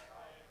Spirit.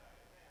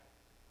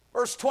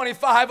 Verse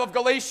 25 of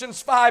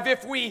Galatians 5,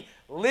 if we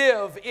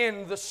live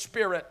in the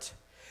Spirit,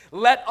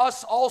 let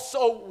us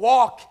also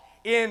walk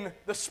in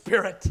the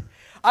Spirit.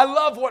 I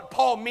love what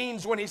Paul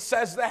means when he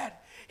says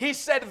that. He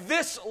said,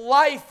 this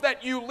life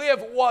that you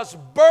live was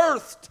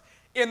birthed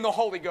in the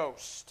Holy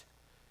Ghost.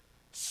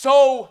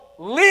 So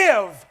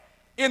live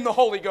in the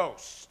Holy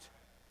Ghost.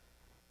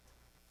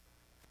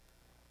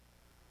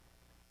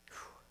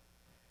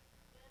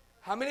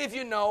 How many of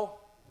you know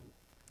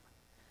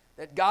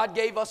that God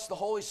gave us the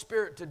Holy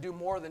Spirit to do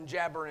more than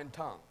jabber in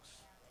tongues?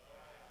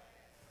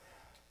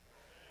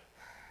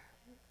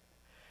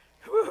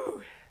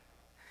 Whew.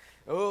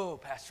 Oh,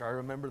 Pastor, I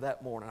remember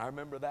that morning. I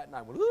remember that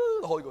night when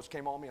the Holy Ghost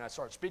came on me and I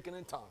started speaking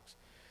in tongues.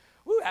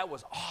 Woo, that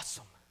was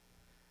awesome.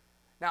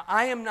 Now,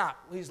 I am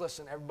not, please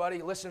listen,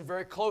 everybody, listen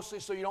very closely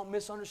so you don't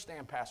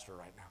misunderstand Pastor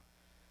right now.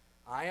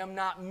 I am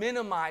not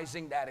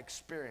minimizing that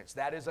experience.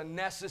 That is a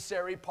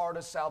necessary part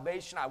of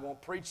salvation. I won't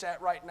preach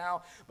that right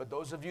now, but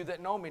those of you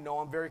that know me know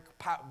I'm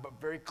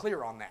very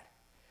clear on that.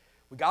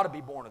 We got to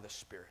be born of the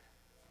Spirit.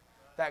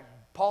 In fact,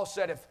 Paul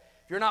said if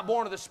you're not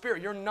born of the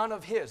Spirit, you're none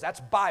of His.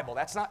 That's Bible.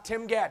 That's not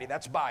Tim Gaddy.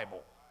 That's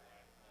Bible.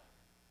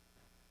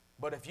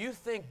 But if you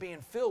think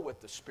being filled with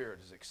the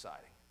Spirit is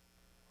exciting,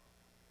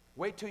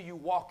 wait till you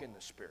walk in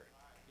the Spirit.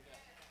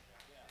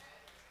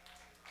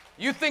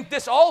 You think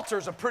this altar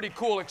is a pretty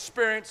cool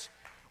experience.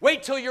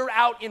 Wait till you're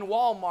out in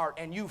Walmart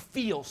and you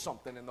feel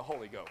something in the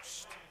Holy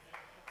Ghost.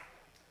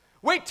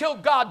 Wait till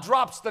God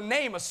drops the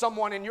name of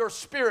someone in your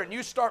spirit and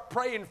you start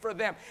praying for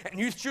them and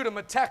you shoot them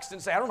a text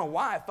and say, I don't know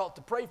why I felt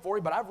to pray for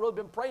you, but I've really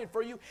been praying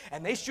for you.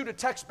 And they shoot a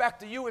text back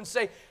to you and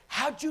say,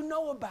 how'd you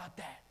know about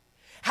that?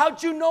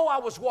 How'd you know I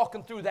was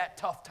walking through that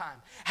tough time?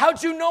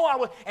 How'd you know I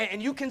was?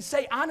 And you can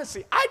say,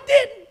 honestly, I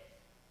didn't,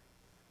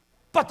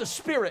 but the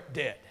Spirit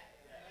did.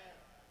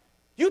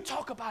 You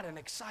talk about an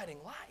exciting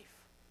life.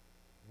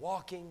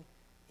 Walking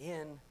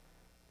in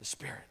the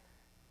Spirit.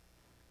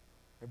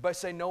 Everybody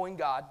say, knowing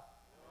God.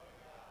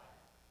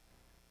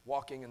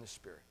 Walking in the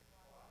Spirit.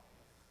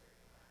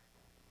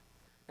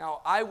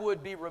 Now, I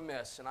would be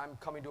remiss, and I'm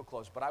coming to a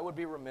close, but I would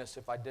be remiss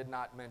if I did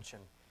not mention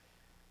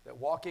that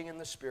walking in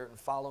the Spirit and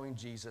following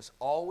Jesus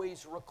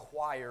always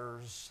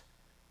requires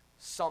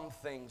some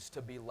things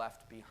to be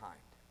left behind.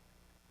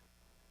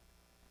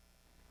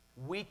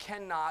 We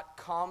cannot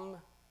come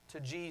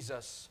to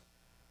Jesus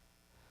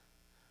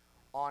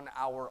on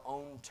our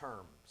own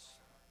terms.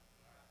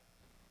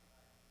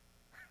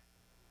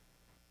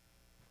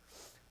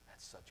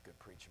 That's such good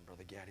preaching,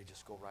 Brother Gaddy.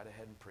 Just go right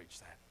ahead and preach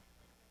that.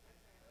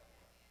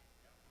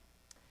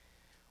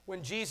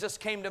 When Jesus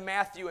came to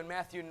Matthew in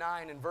Matthew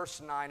 9 and verse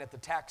 9 at the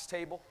tax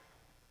table,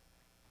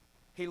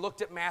 he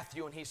looked at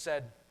Matthew and he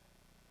said,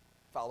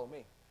 "Follow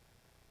me."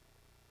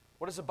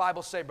 What does the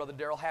Bible say, Brother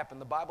Darrell,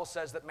 happened? The Bible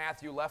says that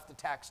Matthew left the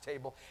tax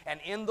table,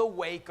 and in the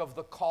wake of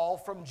the call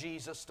from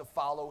Jesus to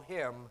follow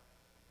him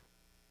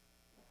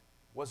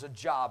was a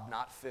job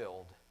not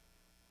filled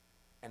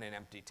and an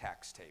empty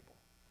tax table.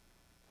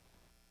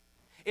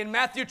 In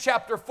Matthew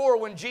chapter 4,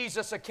 when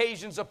Jesus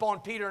occasions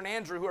upon Peter and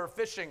Andrew who are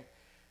fishing,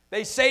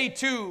 he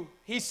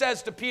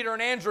says to Peter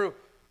and Andrew,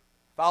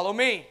 "Follow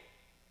me,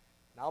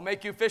 and I'll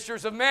make you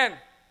fishers of men."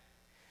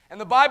 And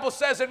the Bible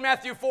says in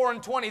Matthew 4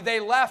 and 20, they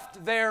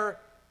left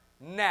their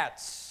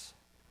nets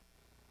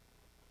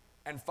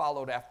and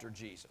followed after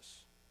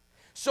Jesus.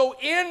 So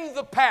in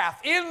the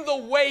path, in the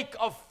wake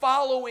of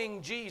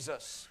following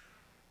Jesus,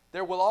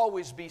 there will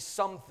always be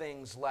some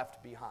things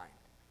left behind.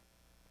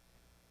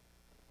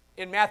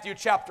 In Matthew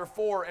chapter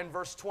 4 and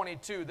verse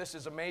 22, this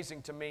is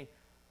amazing to me.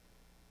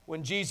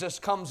 When Jesus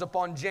comes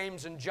upon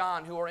James and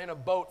John, who are in a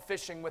boat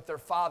fishing with their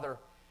father,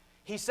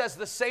 he says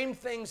the same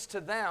things to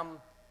them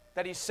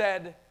that he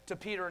said to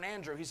Peter and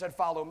Andrew. He said,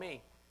 "Follow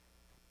me.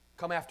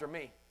 Come after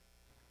me."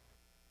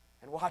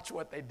 And watch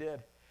what they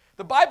did.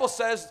 The Bible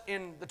says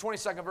in the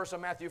 22nd verse of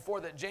Matthew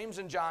 4 that James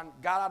and John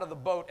got out of the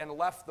boat and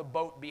left the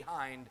boat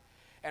behind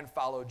and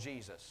followed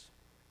Jesus.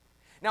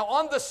 Now,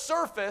 on the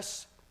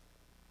surface,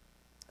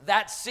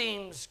 that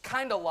seems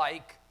kind of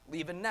like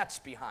leaving nets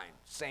behind.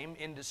 Same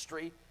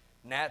industry,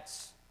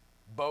 nets,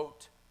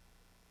 boat.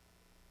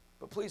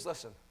 But please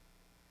listen,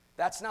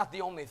 that's not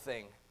the only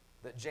thing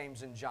that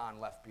James and John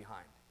left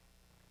behind.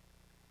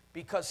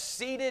 Because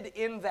seated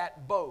in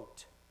that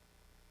boat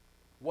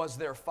was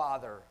their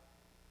father.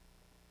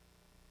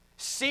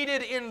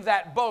 Seated in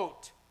that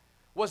boat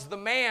was the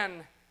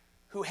man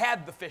who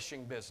had the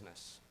fishing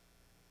business,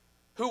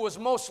 who was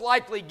most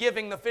likely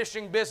giving the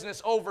fishing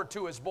business over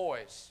to his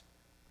boys.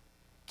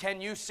 Can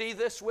you see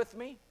this with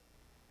me?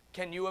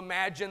 Can you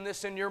imagine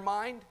this in your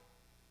mind?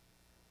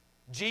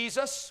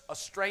 Jesus, a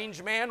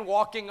strange man,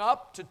 walking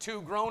up to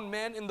two grown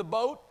men in the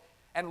boat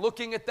and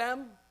looking at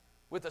them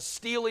with a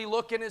steely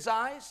look in his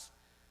eyes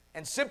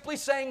and simply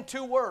saying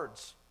two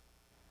words,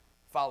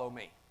 "Follow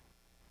me."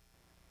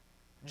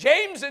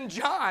 James and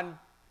John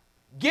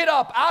get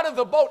up out of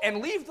the boat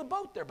and leave the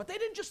boat there. But they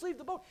didn't just leave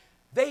the boat.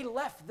 They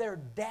left their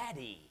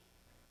daddy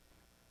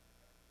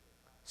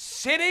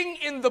sitting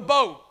in the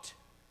boat.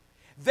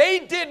 They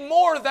did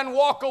more than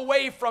walk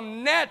away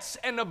from nets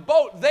and a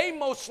boat. They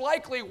most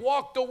likely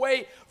walked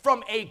away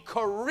from a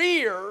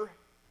career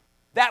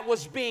that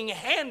was being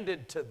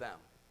handed to them.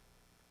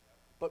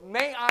 But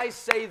may I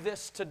say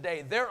this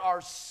today, there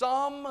are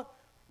some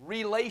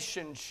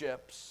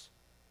relationships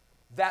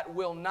that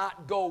will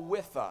not go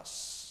with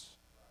us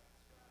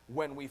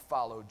when we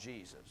follow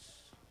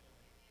Jesus.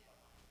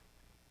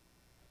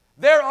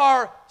 There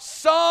are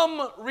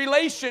some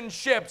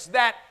relationships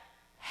that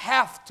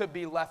have to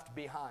be left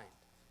behind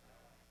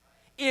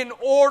in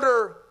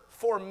order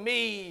for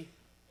me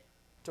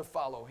to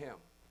follow him.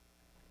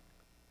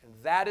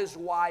 And that is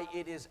why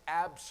it is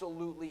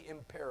absolutely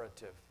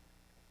imperative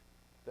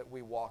that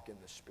we walk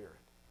in the Spirit.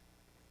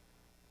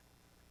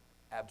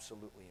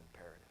 Absolutely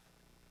imperative.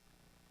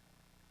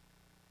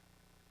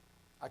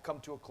 I come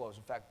to a close.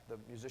 In fact, the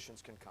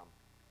musicians can come.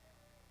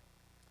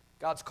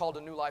 God's called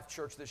to New Life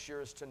Church this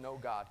year is to know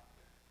God,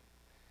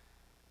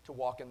 to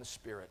walk in the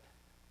Spirit.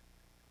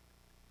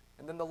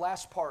 And then the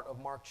last part of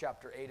Mark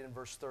chapter 8 and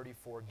verse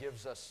 34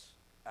 gives us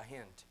a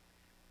hint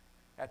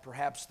at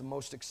perhaps the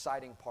most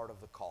exciting part of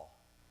the call,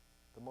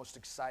 the most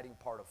exciting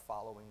part of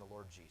following the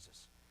Lord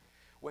Jesus.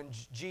 When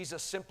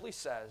Jesus simply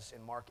says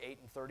in Mark 8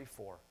 and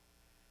 34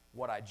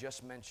 what I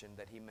just mentioned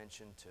that he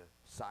mentioned to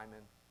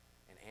Simon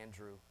and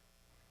Andrew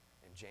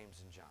and James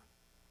and John.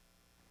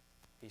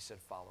 He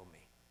said, "Follow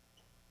me.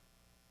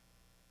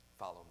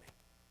 Follow me."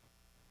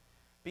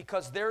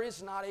 Because there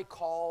is not a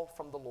call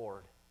from the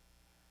Lord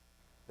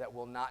that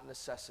will not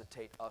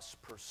necessitate us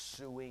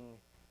pursuing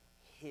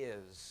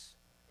his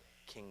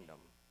kingdom.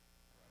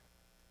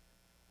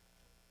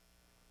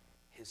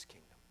 His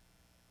kingdom.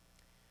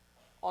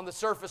 On the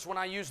surface, when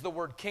I use the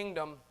word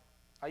kingdom,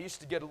 I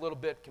used to get a little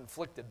bit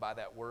conflicted by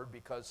that word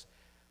because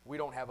we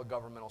don't have a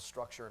governmental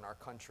structure in our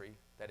country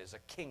that is a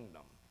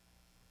kingdom.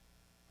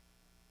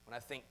 When I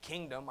think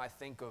kingdom, I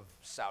think of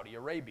Saudi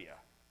Arabia.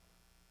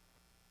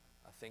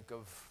 I think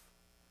of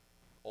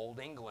Old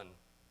England,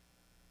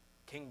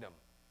 kingdom.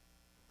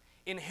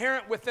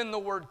 Inherent within the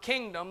word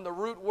kingdom, the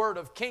root word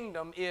of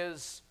kingdom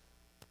is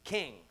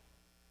king.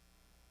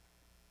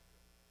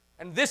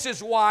 And this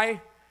is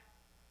why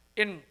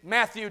in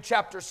Matthew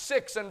chapter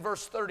 6 and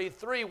verse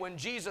 33, when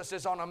Jesus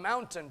is on a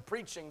mountain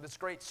preaching this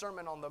great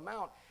Sermon on the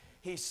Mount,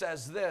 he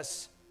says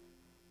this,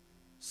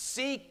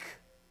 "Seek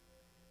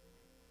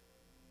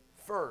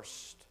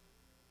first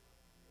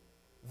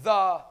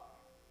the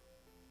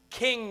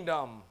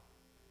kingdom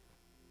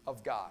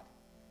of God.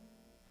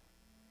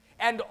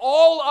 And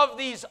all of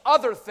these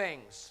other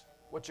things,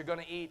 what you're going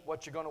to eat,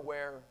 what you're going to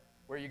wear,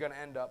 where you're going to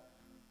end up,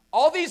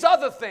 all these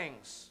other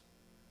things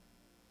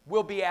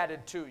will be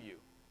added to you.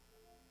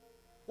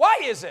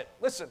 Why is it?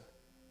 Listen,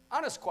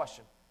 honest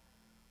question.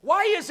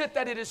 Why is it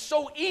that it is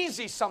so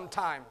easy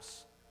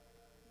sometimes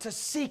to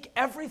seek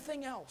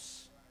everything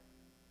else?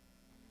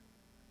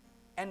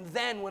 And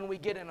then when we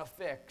get in a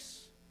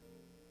fix,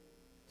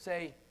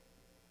 say,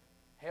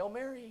 Hail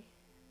Mary,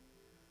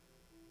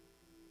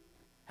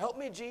 help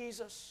me,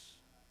 Jesus.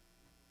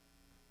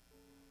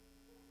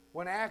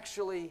 When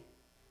actually,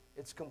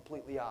 it's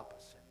completely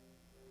opposite.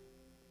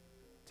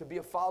 To be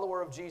a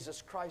follower of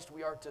Jesus Christ,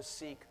 we are to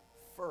seek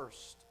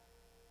first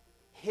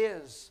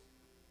His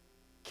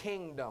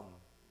kingdom.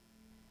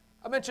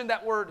 I mentioned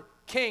that word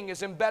king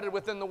is embedded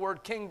within the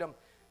word kingdom.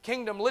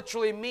 Kingdom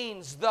literally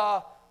means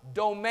the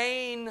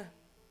domain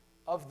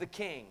of the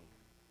king.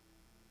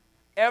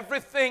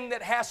 Everything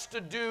that has to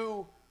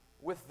do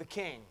with the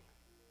king.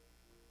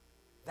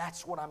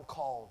 That's what I'm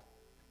called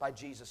by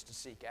Jesus to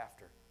seek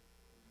after.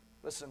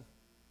 Listen,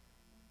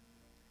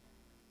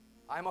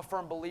 I'm a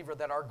firm believer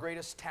that our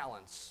greatest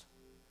talents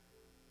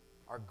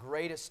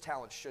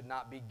should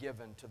not be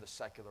given to the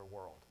secular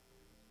world.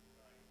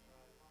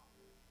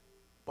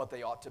 But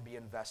they ought to be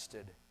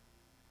invested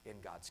in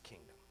God's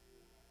kingdom.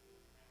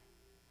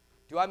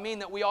 Do I mean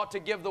that we ought to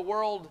give the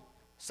world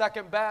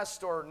second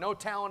best or no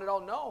talent at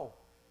all? No.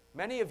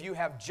 Many of you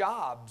have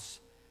jobs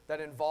that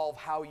involve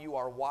how you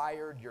are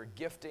wired, your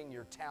gifting,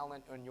 your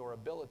talent, and your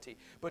ability.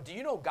 But do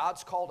you know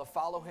God's call to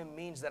follow Him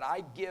means that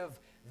I give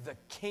the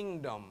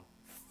kingdom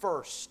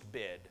first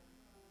bid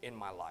in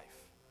my life.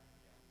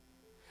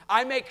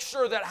 I make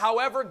sure that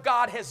however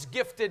God has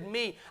gifted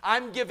me,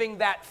 I'm giving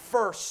that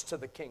first to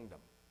the kingdom.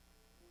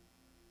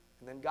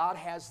 And then God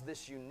has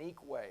this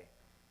unique way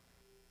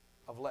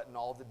of letting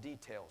all the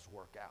details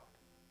work out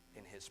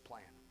in His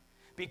plan.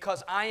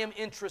 Because I am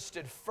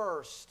interested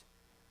first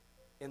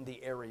in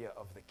the area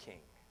of the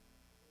king.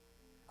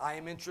 I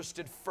am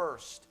interested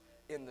first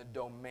in the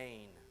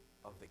domain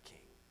of the king.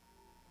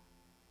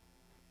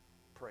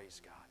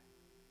 Praise God.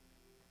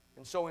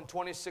 And so in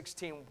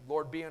 2016,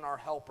 Lord being our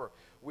helper,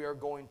 we are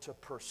going to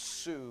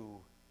pursue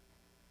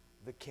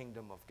the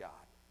kingdom of God.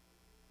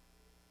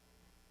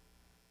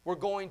 We're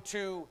going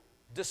to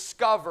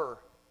discover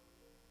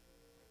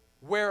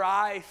where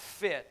I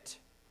fit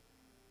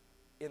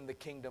in the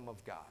kingdom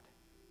of God.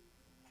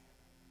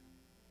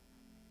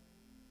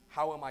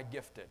 How am I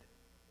gifted?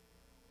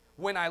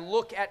 When I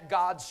look at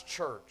God's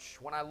church,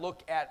 when I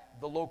look at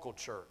the local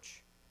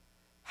church,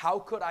 how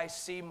could I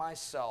see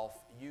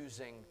myself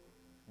using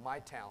my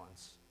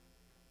talents,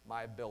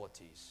 my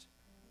abilities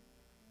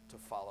to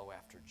follow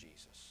after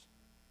Jesus?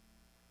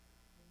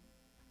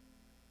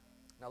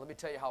 Now let me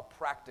tell you how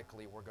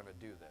practically we're going to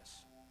do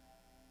this.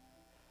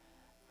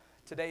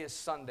 Today is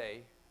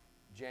Sunday,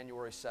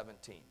 January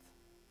 17th.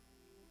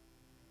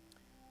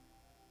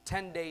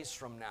 10 days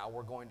from now,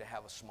 we're going to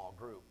have a small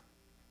group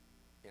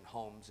in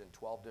homes, in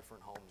 12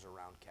 different homes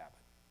around Cabot.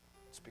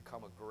 It's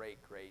become a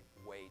great, great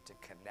way to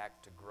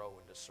connect, to grow,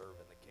 and to serve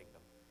in the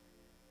kingdom.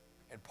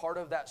 And part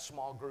of that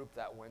small group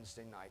that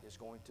Wednesday night is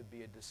going to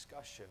be a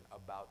discussion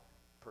about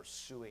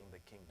pursuing the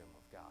kingdom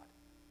of God.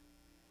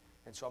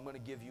 And so I'm going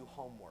to give you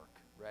homework.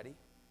 Ready?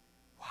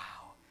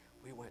 Wow,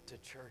 we went to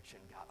church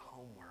and got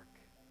homework.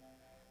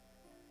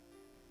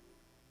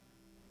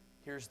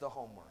 Here's the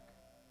homework.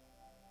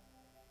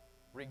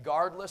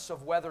 Regardless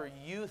of whether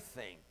you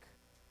think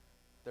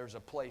there's a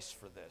place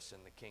for this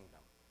in the kingdom,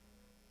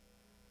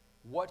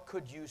 what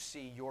could you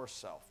see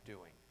yourself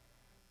doing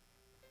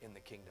in the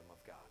kingdom of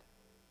God?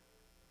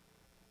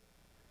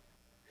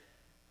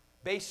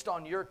 Based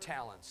on your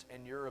talents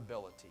and your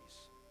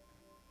abilities,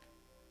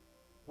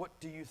 what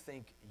do you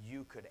think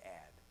you could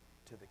add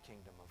to the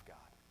kingdom of God?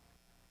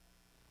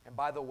 And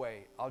by the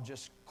way, I'll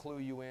just clue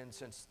you in,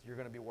 since you're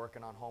going to be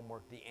working on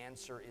homework, the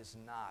answer is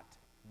not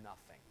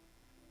nothing.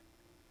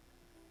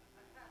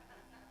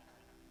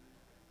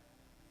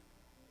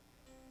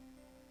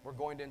 We're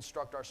going to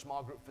instruct our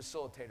small group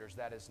facilitators.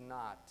 That is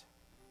not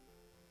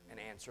an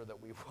answer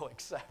that we will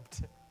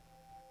accept.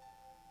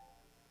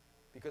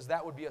 Because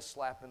that would be a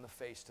slap in the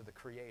face to the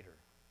Creator.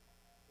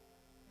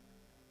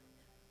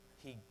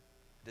 He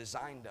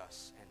designed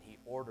us and He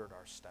ordered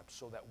our steps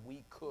so that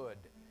we could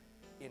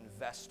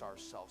invest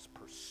ourselves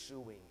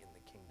pursuing in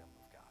the kingdom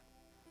of God.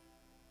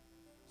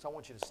 So I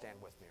want you to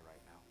stand with me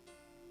right now.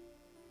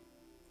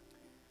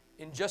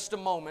 In just a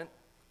moment,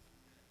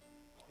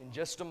 and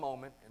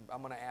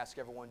I'm going to ask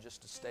everyone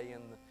just to stay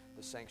in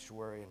the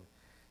sanctuary and,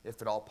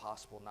 if at all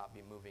possible, not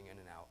be moving in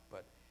and out.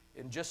 But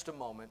in just a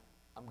moment,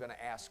 I'm going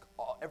to ask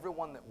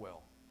everyone that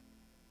will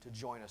to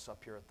join us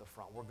up here at the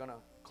front. We're going to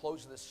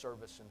close this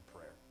service in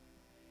prayer.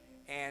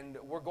 And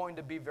we're going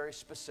to be very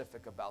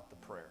specific about the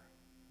prayer.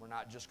 We're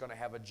not just going to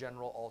have a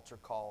general altar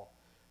call.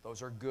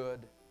 Those are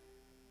good.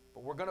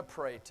 But we're going to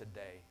pray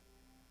today,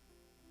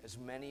 as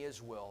many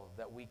as will,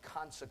 that we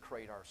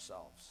consecrate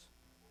ourselves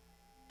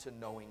to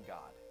knowing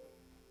God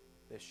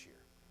this year.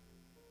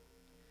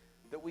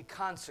 that we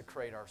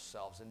consecrate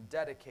ourselves and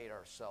dedicate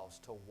ourselves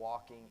to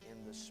walking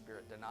in the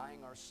Spirit,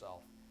 denying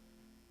ourselves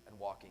and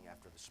walking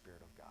after the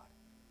Spirit of God.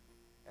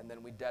 And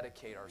then we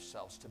dedicate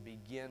ourselves to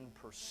begin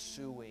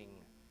pursuing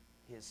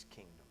His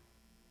kingdom,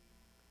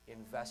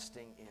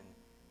 investing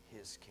in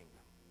His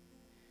kingdom.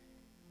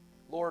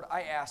 Lord,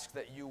 I ask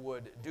that you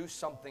would do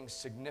something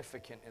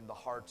significant in the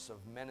hearts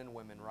of men and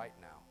women right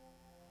now.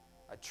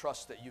 I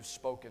trust that you've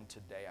spoken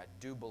today. I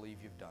do believe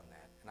you've done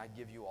that, and I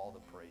give you all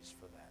the praise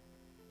for that.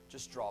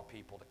 Just draw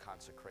people to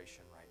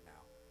consecration right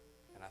now,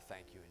 and I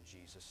thank you in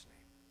Jesus'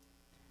 name.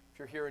 If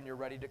you're here and you're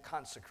ready to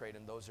consecrate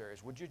in those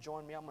areas, would you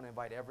join me? I'm going to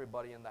invite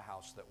everybody in the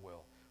house that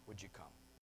will. Would you come?